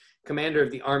Jether, commander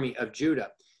of the army of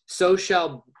Judah. So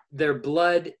shall their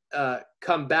blood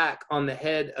come back on the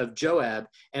head of Joab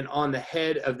and on the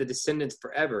head of the descendants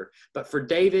forever. But for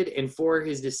David and for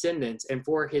his descendants and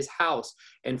for his house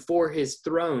and for his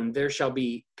throne, there shall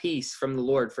be peace from the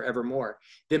Lord forevermore.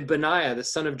 Then Benaiah, the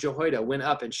son of Jehoiada, went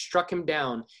up and struck him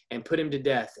down and put him to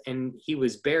death. And he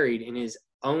was buried in his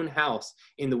own house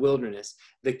in the wilderness.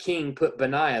 The king put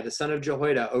Benaiah, the son of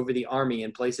Jehoiada, over the army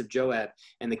in place of Joab.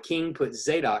 And the king put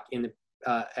Zadok in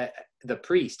the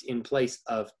priest in place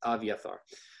of Abiathar.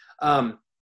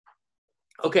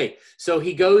 Okay, so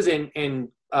he goes and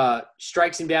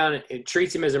strikes him down and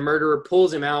treats him as a murderer,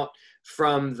 pulls him out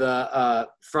from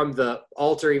the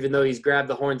altar, even though he's grabbed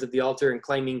the horns of the altar and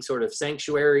claiming sort of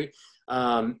sanctuary.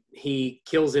 He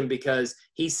kills him because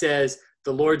he says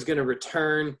the Lord's going to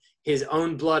return his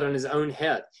own blood on his own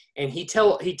head. And he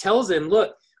tells him,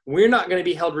 look, we're not going to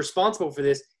be held responsible for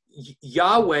this.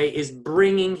 Yahweh is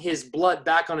bringing his blood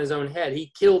back on his own head.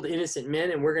 He killed innocent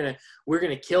men, and we're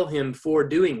gonna kill him for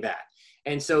doing that.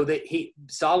 And so that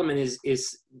Solomon is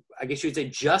I guess you would say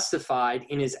justified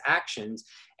in his actions,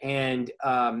 and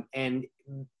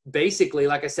basically,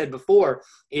 like I said before,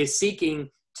 is seeking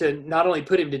to not only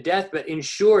put him to death, but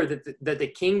ensure that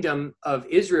the kingdom of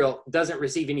Israel doesn't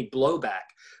receive any blowback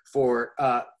for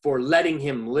letting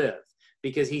him live,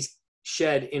 because he's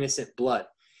shed innocent blood.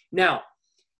 Now,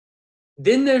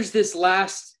 then there's this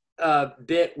last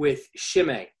bit with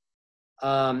Shimei.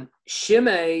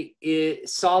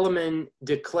 Solomon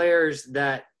declares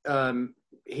that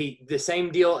the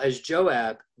same deal as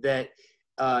Joab, that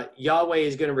Yahweh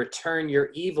is going to return your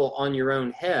evil on your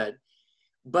own head.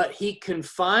 But he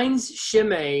confines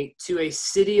Shimei to a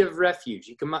city of refuge.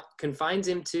 He confines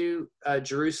him to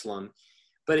Jerusalem.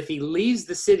 But if he leaves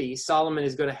the city, Solomon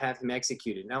is going to have him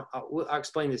executed. Now, I'll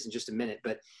explain this in just a minute,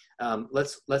 but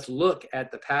let's look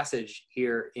at the passage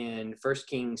here in 1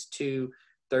 Kings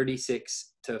 2:36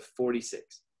 to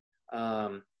 46.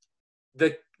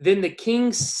 Then the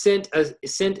king sent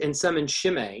and summoned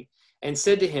Shimei and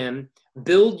said to him,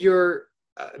 build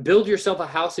yourself a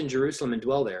house in Jerusalem and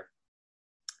dwell there,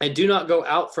 and do not go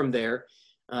out from there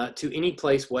to any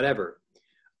place whatever.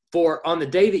 For on the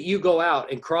day that you go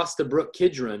out and cross the brook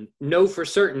Kidron, know for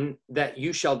certain that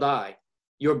you shall die.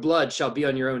 Your blood shall be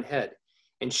on your own head.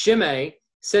 And Shimei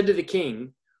said to the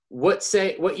king, what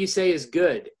you say is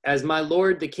good. As my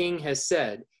lord the king has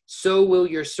said, so will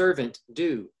your servant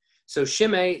do. So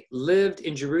Shimei lived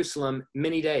in Jerusalem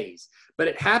many days. But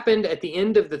it happened at the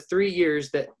end of the 3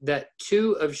 years that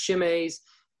two of Shimei's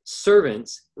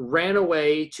servants ran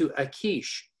away to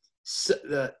Achish,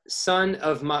 the son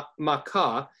of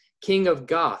Maacah, king of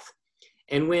Gath.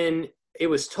 And when it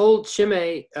was told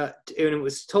Shimei,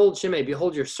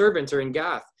 behold, your servants are in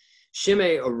Gath,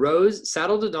 Shimei arose,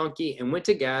 saddled a donkey, and went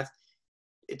to Gath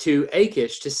to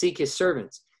Achish to seek his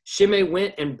servants. Shimei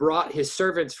went and brought his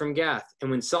servants from Gath.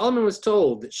 And when Solomon was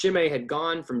told that Shimei had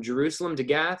gone from Jerusalem to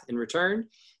Gath and returned,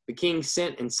 the king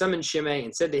sent and summoned Shimei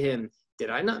and said to him, did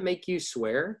I not make you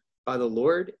swear by the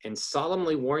Lord and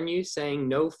solemnly warn you, saying,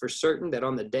 know for certain that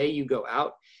on the day you go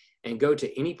out and go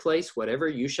to any place, whatever,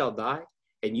 you shall die?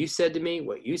 And you said to me,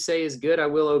 what you say is good, I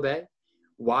will obey.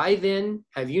 Why then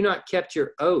have you not kept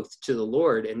your oath to the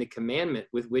Lord and the commandment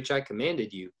with which I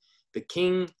commanded you? The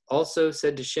king also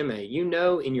said to Shimei, you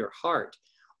know in your heart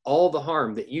all the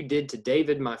harm that you did to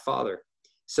David my father.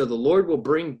 So the Lord will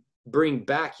bring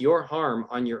back your harm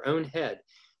on your own head.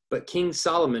 But King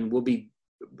Solomon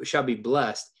shall be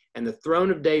blessed, and the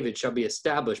throne of David shall be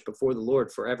established before the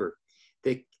Lord forever.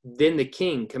 Then the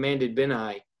king commanded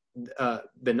Benaiah,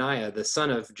 the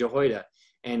son of Jehoiada,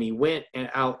 and he went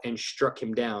out and struck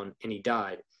him down, and he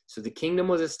died. So the kingdom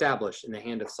was established in the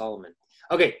hand of Solomon.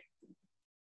 Okay,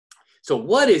 so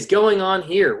what is going on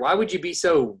here? Why would you be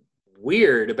so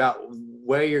weird about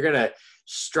where you're going to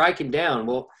strike him down?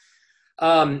 Well,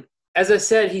 as I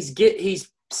said, he's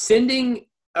sending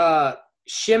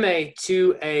Shimei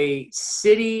to a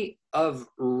city of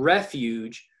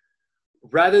refuge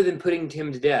rather than putting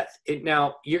him to death.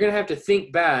 Now, you're going to have to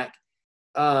think back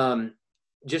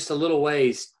just a little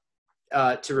ways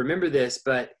to remember this,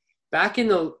 but back in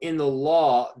the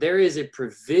law, there is a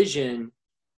provision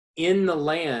in the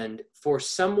land for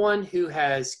someone who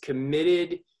has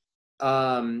committed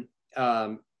what's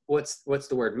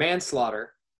the word,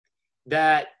 manslaughter,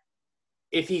 that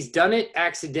if he's done it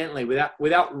accidentally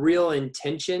without real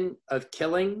intention of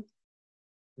killing,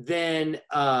 then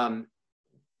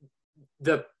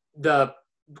the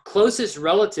closest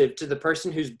relative to the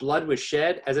person whose blood was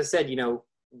shed, as I said,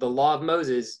 the law of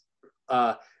Moses,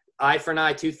 eye for an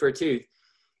eye, tooth for a tooth.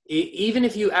 Even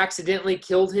if you accidentally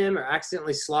killed him or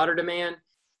accidentally slaughtered a man,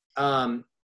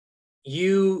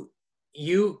 you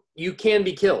can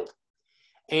be killed.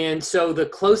 And so the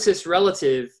closest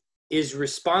relative is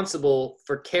responsible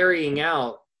for carrying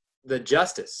out the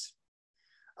justice,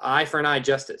 eye for an eye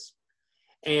justice,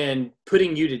 and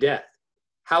putting you to death.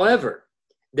 However,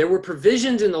 there were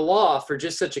provisions in the law for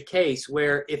just such a case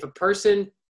where if a person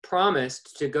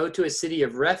promised to go to a city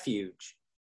of refuge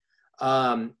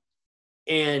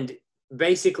and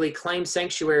basically claim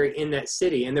sanctuary in that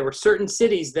city, and there were certain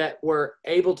cities that were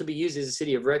able to be used as a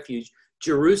city of refuge,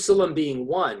 Jerusalem being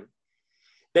one,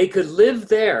 they could live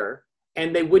there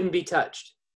and they wouldn't be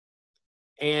touched.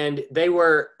 And they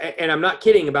were, and I'm not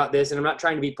kidding about this, and I'm not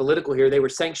trying to be political here, they were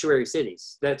sanctuary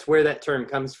cities. That's where that term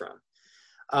comes from,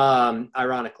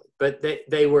 ironically. But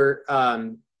they were,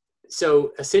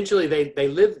 so essentially they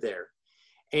lived there,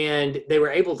 and they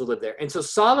were able to live there. And so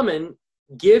Solomon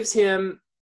gives him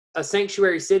a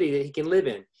sanctuary city that he can live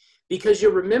in. Because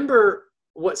you'll remember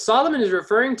what Solomon is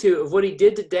referring to of what he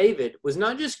did to David was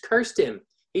not just cursed him,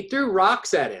 he threw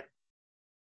rocks at him.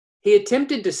 He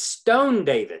attempted to stone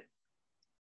David.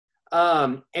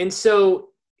 And so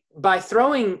by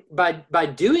doing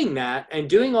that and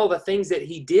doing all the things that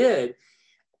he did,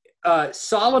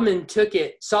 Solomon took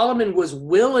it. Solomon was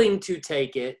willing to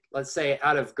take it, let's say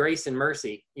out of grace and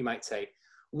mercy, you might say,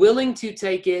 willing to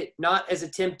take it not as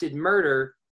attempted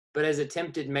murder, but as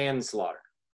attempted manslaughter.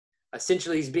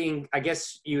 Essentially, he's being, I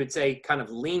guess you would say, kind of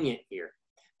lenient here.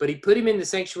 But he put him in the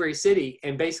sanctuary city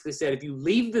and basically said, if you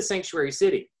leave the sanctuary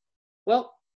city,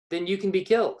 well, then you can be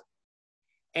killed.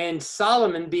 And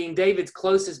Solomon, being David's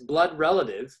closest blood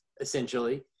relative,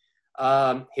 essentially,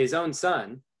 his own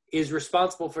son, is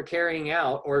responsible for carrying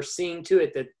out or seeing to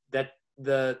it that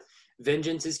the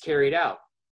vengeance is carried out.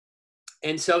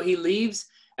 And so he leaves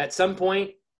at some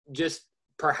point, just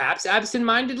perhaps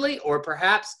absentmindedly, or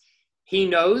perhaps he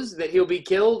knows that he'll be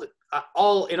killed.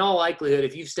 In all likelihood,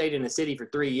 if you've stayed in a city for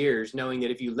 3 years, knowing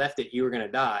that if you left it, you were going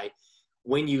to die,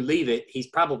 when you leave it, he's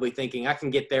probably thinking, I can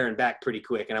get there and back pretty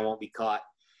quick and I won't be caught.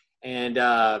 And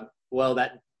well,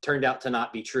 that turned out to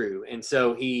not be true. And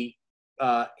so he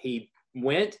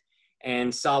went,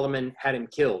 and Solomon had him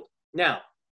killed. Now,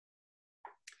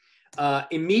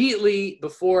 immediately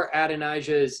before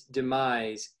Adonijah's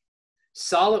demise,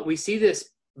 we see this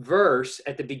verse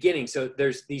at the beginning. So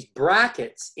there's these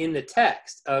brackets in the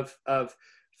text of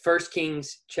 1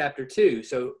 Kings chapter 2.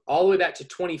 So all the way back to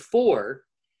 24,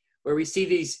 where we see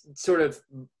these sort of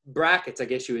brackets, I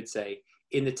guess you would say,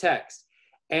 in the text.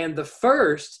 And the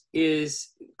first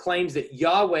claims that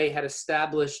Yahweh had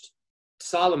established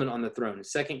Solomon on the throne.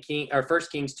 1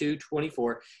 Kings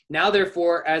 2:24. Now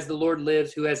therefore, as the Lord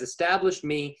lives, who has established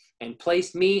me and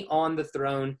placed me on the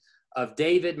throne of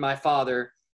David my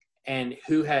father, and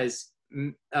who has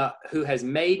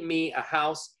made me a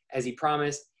house as he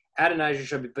promised, Adonijah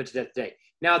shall be put to death today.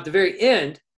 Now at the very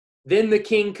end, then the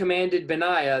king commanded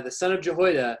Benaiah, the son of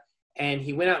Jehoiada, and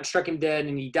he went out and struck him dead,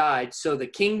 and he died. So the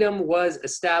kingdom was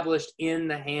established in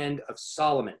the hand of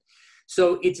Solomon.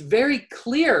 So it's very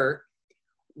clear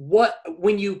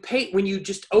when you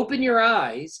just open your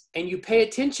eyes and you pay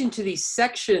attention to these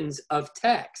sections of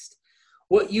text,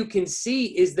 what you can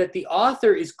see is that the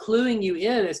author is cluing you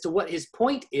in as to what his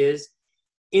point is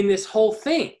in this whole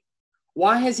thing.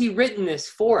 Why has he written this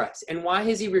for us? And why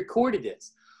has he recorded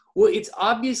this? Well, it's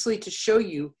obviously to show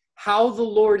you how the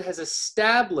Lord has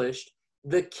established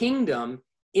the kingdom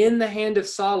in the hand of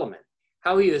Solomon,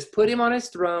 how he has put him on his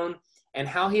throne, and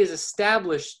how he has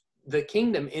established the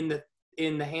kingdom in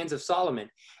the hands of Solomon.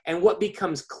 And what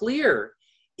becomes clear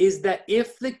is that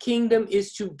if the kingdom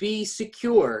is to be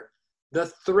secure, the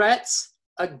threats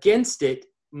against it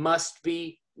must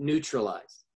be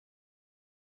neutralized.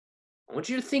 I want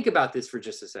you to think about this for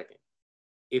just a second.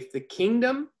 If the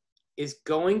kingdom is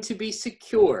going to be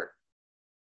secure,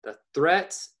 the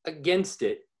threats against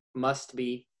it must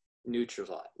be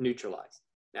neutralized.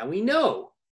 Now we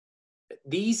know that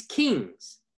these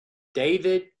kings,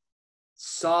 David,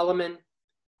 Solomon,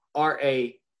 are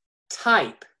a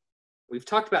type. We've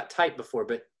talked about type before,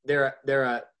 but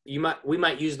we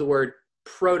might use the word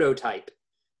prototype.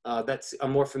 That's a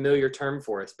more familiar term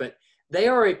for us, but they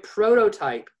are a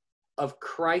prototype of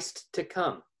Christ to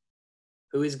come,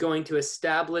 who is going to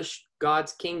establish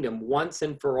God's kingdom once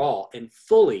and for all, and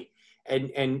fully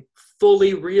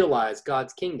realize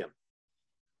God's kingdom.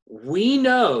 We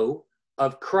know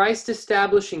of Christ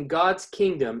establishing God's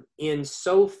kingdom in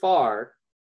so far,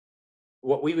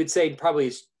 what we would say probably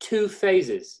is two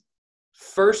phases.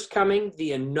 First coming,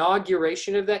 the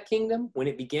inauguration of that kingdom when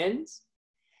it begins,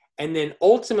 and then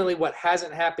ultimately what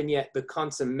hasn't happened yet, the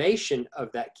consummation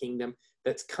of that kingdom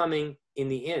that's coming in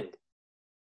the end.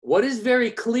 What is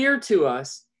very clear to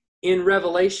us in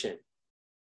Revelation,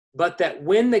 but that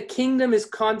when the kingdom is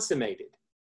consummated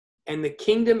and the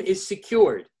kingdom is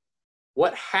secured,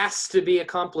 what has to be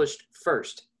accomplished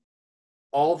first?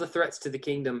 All the threats to the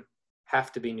kingdom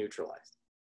have to be neutralized.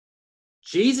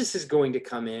 Jesus is going to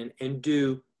come in and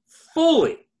do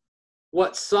fully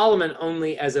what Solomon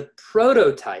only as a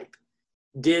prototype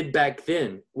did back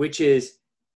then, which is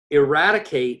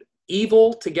eradicate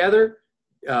evil together,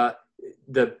 Satan,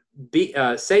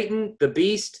 the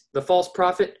beast, the false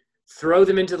prophet, throw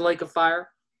them into the lake of fire.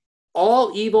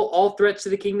 All evil, all threats to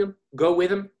the kingdom, go with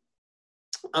them.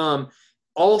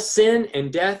 All sin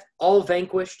and death, all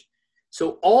vanquished.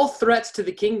 So all threats to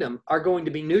the kingdom are going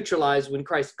to be neutralized when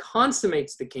Christ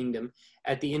consummates the kingdom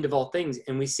at the end of all things.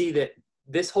 And we see that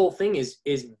this whole thing is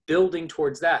building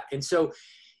towards that. And so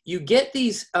you get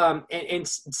these, and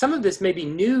some of this may be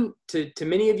new to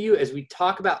many of you as we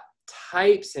talk about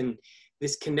types and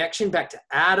this connection back to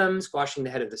Adam squashing the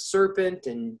head of the serpent,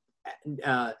 and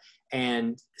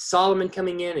Solomon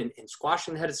coming in and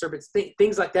squashing the head of serpents,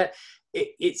 things like that.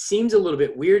 It seems a little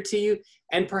bit weird to you.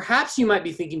 And perhaps you might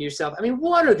be thinking to yourself, I mean,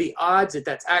 what are the odds that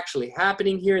that's actually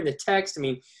happening here in the text? I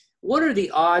mean, what are the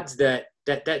odds that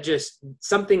just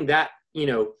something that,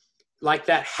 like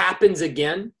that happens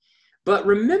again? But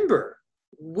remember,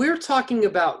 we're talking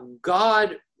about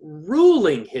God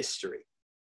ruling history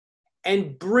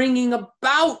and bringing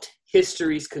about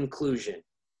history's conclusion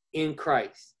in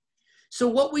Christ. So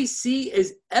what we see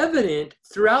is evident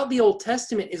throughout the Old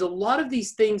Testament is a lot of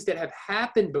these things that have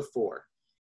happened before.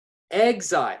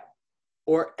 Exile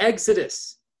or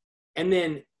Exodus, and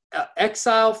then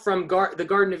exile from the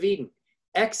Garden of Eden,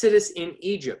 Exodus in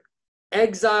Egypt,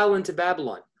 exile into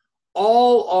Babylon.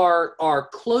 All are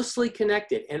closely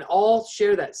connected and all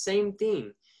share that same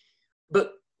theme.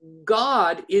 But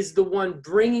God is the one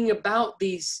bringing about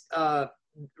these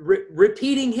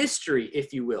repeating history,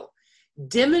 if you will,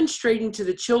 demonstrating to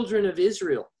the children of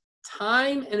Israel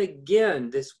time and again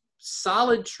this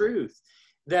solid truth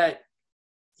that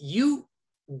you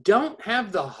don't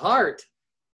have the heart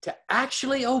to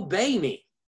actually obey me.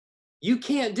 You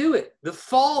can't do it. The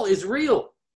fall is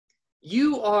real.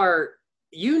 You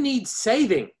need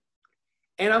saving.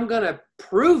 And I'm going to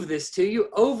prove this to you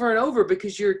over and over,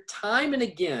 because you're time and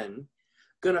again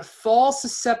going to fall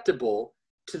susceptible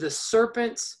to the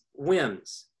serpent's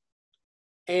whims.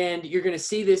 And you're going to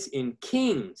see this in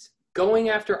kings going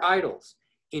after idols,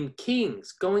 in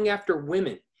kings going after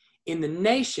women, in the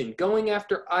nation going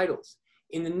after idols,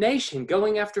 in the nation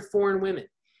going after foreign women,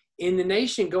 in the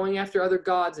nation going after other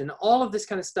gods, and all of this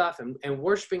kind of stuff, and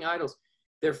worshiping idols.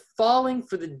 They're falling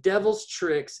for the devil's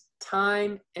tricks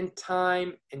time and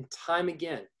time and time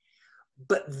again.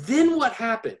 But then what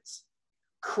happens?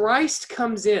 Christ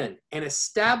comes in and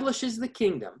establishes the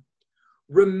kingdom,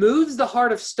 removes the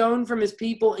heart of stone from his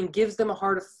people and gives them a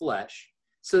heart of flesh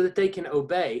so that they can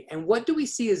obey. And what do we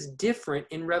see as different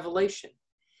in Revelation?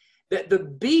 That the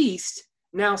beast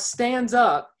now stands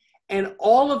up and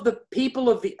all of the people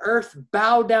of the earth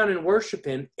bow down and worship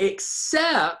him,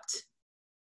 except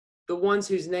the ones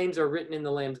whose names are written in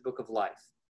the Lamb's Book of Life.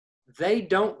 They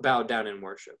don't bow down and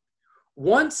worship.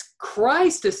 Once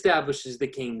Christ establishes the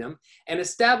kingdom and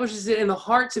establishes it in the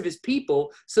hearts of his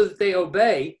people so that they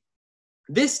obey,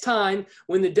 this time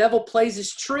when the devil plays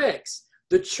his tricks,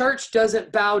 the church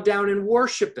doesn't bow down and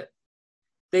worship it.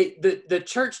 The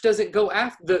church doesn't go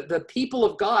after, the people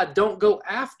of God don't go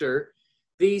after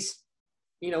these,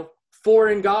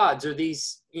 foreign gods, or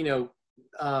these,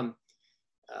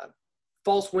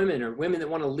 false women, or women that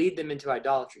want to lead them into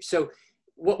idolatry. So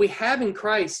what we have in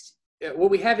Christ,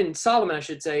 what we have in Solomon, I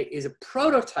should say, is a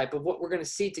prototype of what we're going to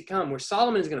see to come, where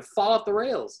Solomon is going to fall off the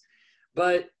rails,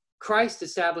 but Christ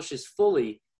establishes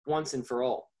fully once and for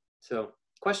all. So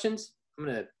questions? I'm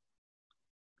going to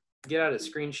get out of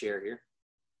screen share here.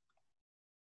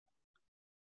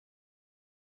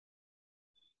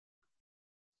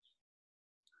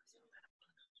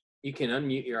 You can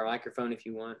unmute your microphone if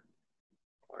you want,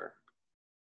 or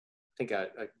I think I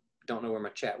don't know where my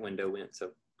chat window went,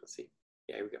 so let's see.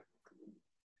 Yeah, here we go.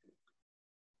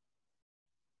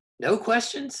 No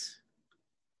questions?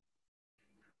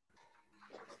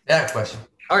 I have a question.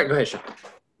 All right, go ahead, Sean.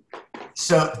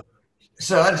 So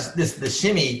I just the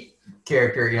Shimei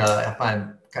character, I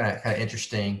find kind of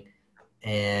interesting,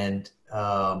 and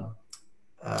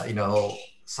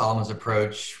Solomon's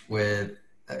approach with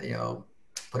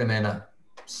put him in a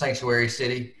sanctuary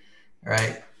city,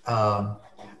 right?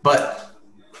 But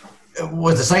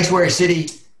was the sanctuary city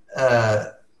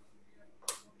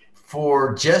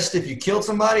for just if you killed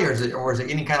somebody, or is it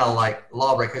any kind of like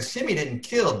law break? Because Shimei didn't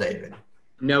kill David.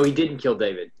 No, he didn't kill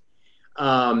David.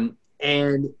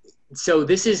 And so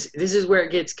this is where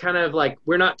it gets kind of like,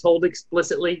 we're not told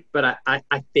explicitly, but I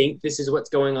think this is what's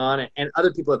going on. And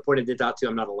other people have pointed this out too.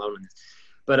 I'm not alone in this.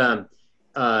 But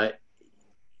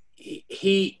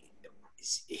he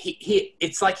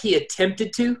it's like he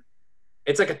attempted to.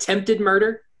 It's like attempted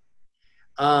murder.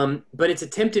 But it's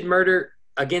attempted murder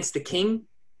against the king.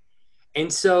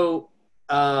 And so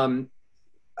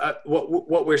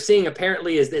what we're seeing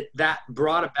apparently is that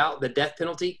brought about the death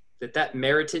penalty, that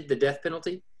merited the death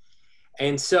penalty.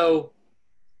 And so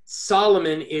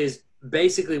Solomon is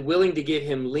basically willing to give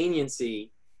him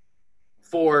leniency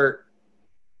for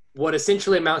what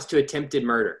essentially amounts to attempted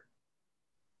murder.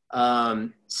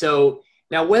 So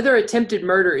now, whether attempted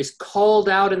murder is called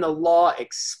out in the law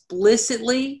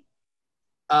explicitly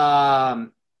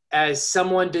as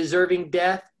someone deserving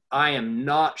death, I am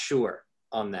not sure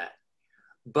on that.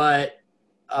 But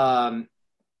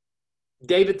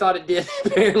David thought it did.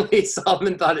 Apparently,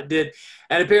 Solomon thought it did,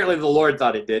 and apparently the Lord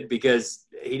thought it did, because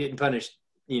he didn't punish,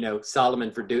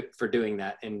 Solomon for doing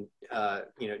that, and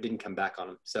it didn't come back on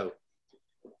him. So,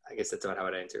 I guess that's about how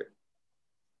I'd answer it.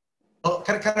 Well,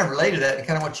 kind of related to that, and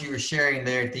kind of what you were sharing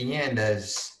there at the end,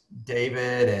 as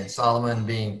David and Solomon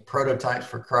being prototypes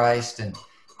for Christ, and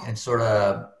sort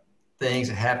of things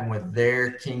that happen with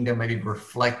their kingdom, maybe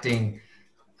reflecting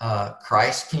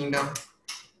Christ's kingdom.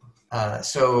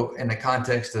 So in the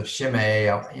context of Shimei,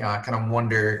 I kind of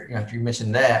wonder, if you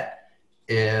mentioned that,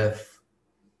 if,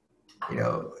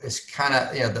 it's kind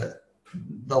of,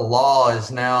 the law is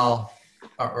now,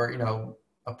 or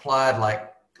applied like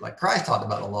Christ talked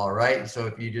about the law, right? So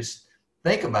if you just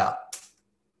think about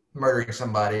murdering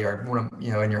somebody, or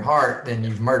in your heart, then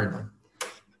you've murdered them.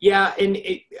 Yeah, and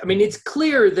it's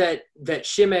clear that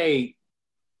Shimei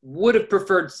would have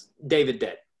preferred David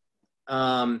dead.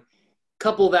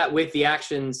 Couple that with the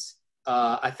actions,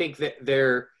 I think that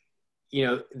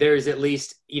there's at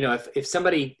least, if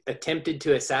somebody attempted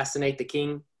to assassinate the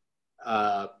king,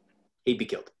 he'd be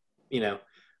killed,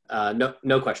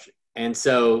 no question. And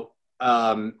so,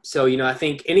 I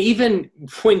think, and even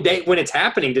when it's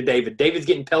happening to David's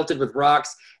getting pelted with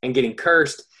rocks and getting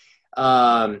cursed.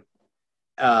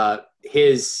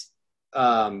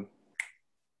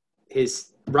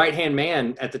 His right-hand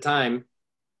man at the time,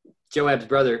 Joab's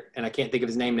brother, and I can't think of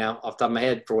his name now off the top of my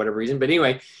head for whatever reason, but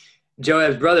anyway,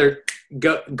 Joab's brother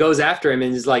goes after him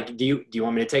and is like, do you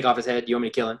want me to take off his head? Do you want me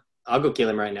to kill him? I'll go kill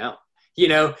him right now.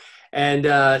 And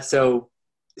so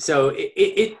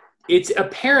it's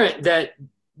apparent that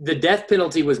the death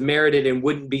penalty was merited and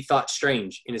wouldn't be thought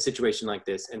strange in a situation like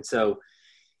this. And so,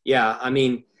 yeah, I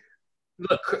mean,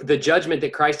 look, the judgment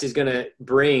that Christ is going to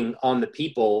bring on the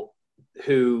people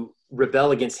who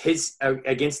rebel against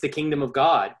the kingdom of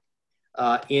God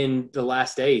in the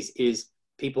last days is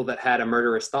people that had a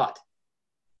murderous thought.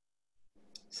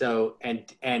 So, and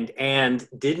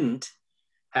didn't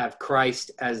have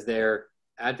Christ as their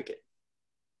advocate,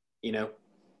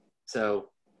 So,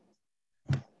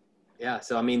 yeah.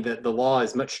 So, I mean, the law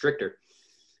is much stricter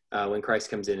when Christ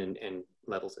comes in and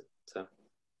levels it. So,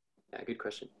 yeah, good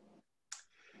question.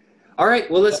 All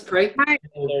right. Well, let's pray. Go ahead.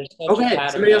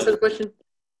 Somebody else has a question?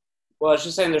 Well, I was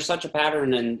just saying there's such a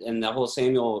pattern in the whole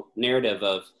Samuel narrative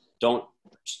of don't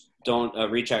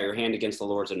reach out your hand against the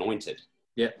Lord's anointed.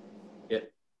 Yeah,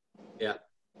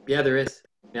 there is.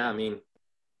 Yeah, I mean,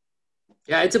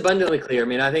 yeah, it's abundantly clear. I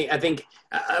mean, I think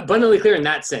abundantly clear in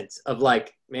that sense of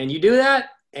like, man, you do that,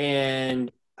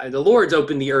 and the Lord's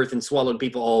opened the earth and swallowed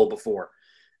people all before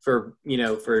for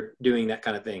doing that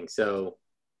kind of thing. So,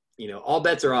 all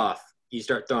bets are off. You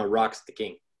start throwing rocks at the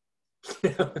king.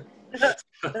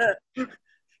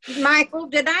 Michael,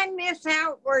 did I miss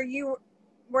out where you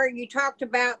talked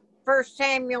about 1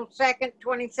 Samuel 2,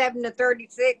 27 to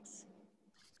 36?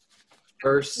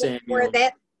 1 Samuel. Where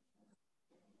that?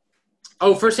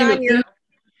 Oh, 1 Samuel.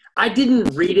 I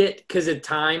didn't read it because of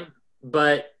time,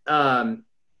 but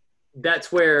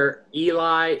that's where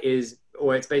Eli is,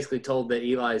 or it's basically told that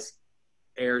Eli's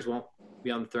heirs won't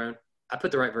be on the throne. I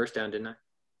put the right verse down, didn't I?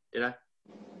 Did I?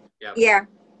 Yeah.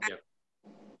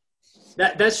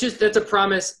 That's a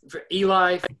promise for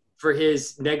Eli for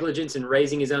his negligence in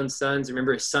raising his own sons.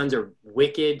 Remember, his sons are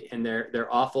wicked and they're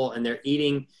awful, and they're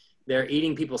eating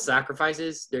people's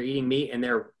sacrifices. They're eating meat, and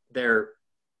they're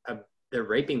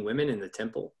raping women in the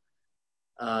temple,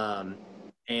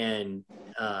 and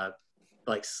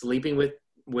like sleeping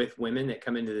with women that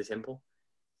come into the temple,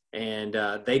 and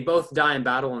they both die in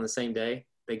battle on the same day.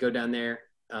 They go down there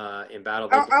in battle.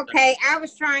 Oh, okay. I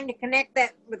was trying to connect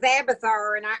that with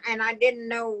Abiathar, and I didn't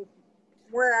know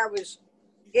where I was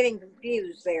getting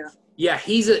confused there. Yeah,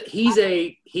 he's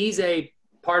a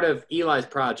part of Eli's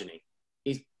progeny.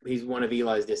 He's one of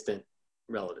Eli's distant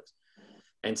relatives.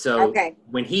 And so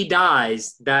when he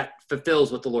dies, that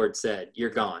fulfills what the Lord said.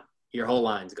 You're gone. Your whole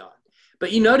line's gone.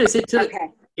 But you notice it took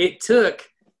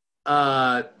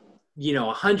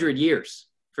 100 years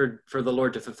for the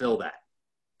Lord to fulfill that.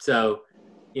 So,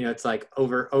 it's like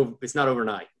it's not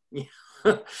overnight.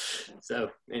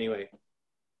 So anyway.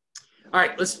 All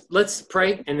right, let's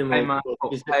pray, and then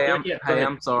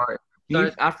I'm sorry.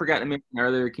 I forgot to mention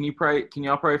earlier. Can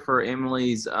y'all pray for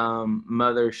Emily's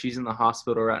mother? She's in the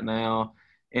hospital right now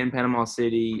in Panama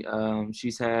City.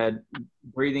 She's had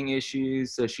breathing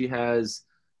issues, so she has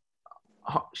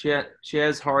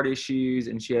heart issues,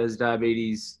 and she has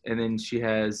diabetes, and then she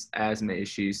has asthma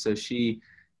issues. So she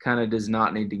kind of does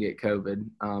not need to get COVID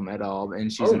at all,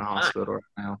 and she's in the hospital right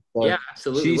now. So yeah,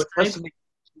 absolutely.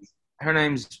 Her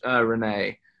name's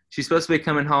Renee. She's supposed to be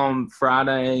coming home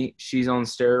Friday. She's on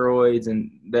steroids, and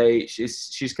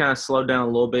she's kind of slowed down a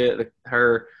little bit.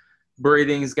 Her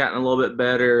breathing's gotten a little bit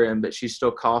better, but she's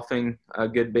still coughing a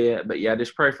good bit. But yeah,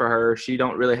 just pray for her. She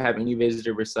don't really have any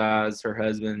visitor besides her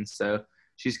husband, so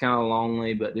she's kind of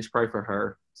lonely. But just pray for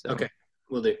her. So. Okay,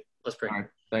 we'll do. Let's pray. All right,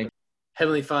 thank you.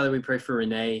 Heavenly Father, we pray for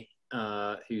Renee,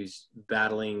 who's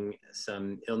battling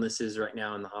some illnesses right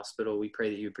now in the hospital. We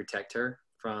pray that you would protect her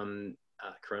from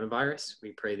coronavirus.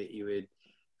 We pray that you would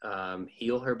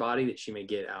heal her body, that she may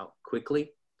get out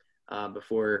quickly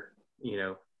before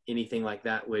anything like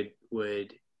that would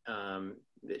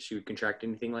that she would contract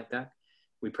anything like that.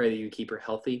 We pray that you would keep her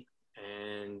healthy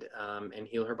and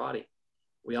heal her body.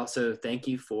 We also thank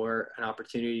you for an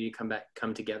opportunity to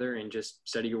come together and just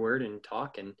study your word and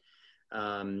talk and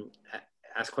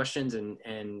ask questions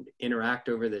and interact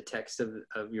over the text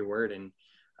of your word. And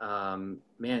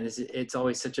man, it's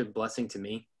always such a blessing to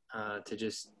me to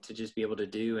just be able to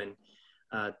do and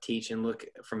teach and look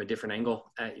from a different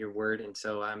angle at your word. And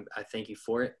so I thank you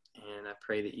for it, and I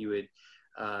pray that you would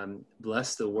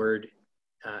bless the word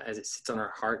as it sits on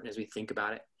our heart and as we think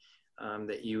about it,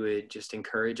 that you would just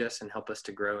encourage us and help us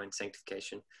to grow in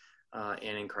sanctification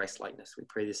and in Christ likeness. We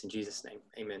pray this in Jesus' name.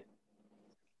 Amen.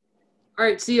 All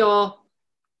right. See y'all.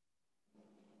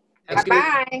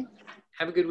 Bye-bye. Have a good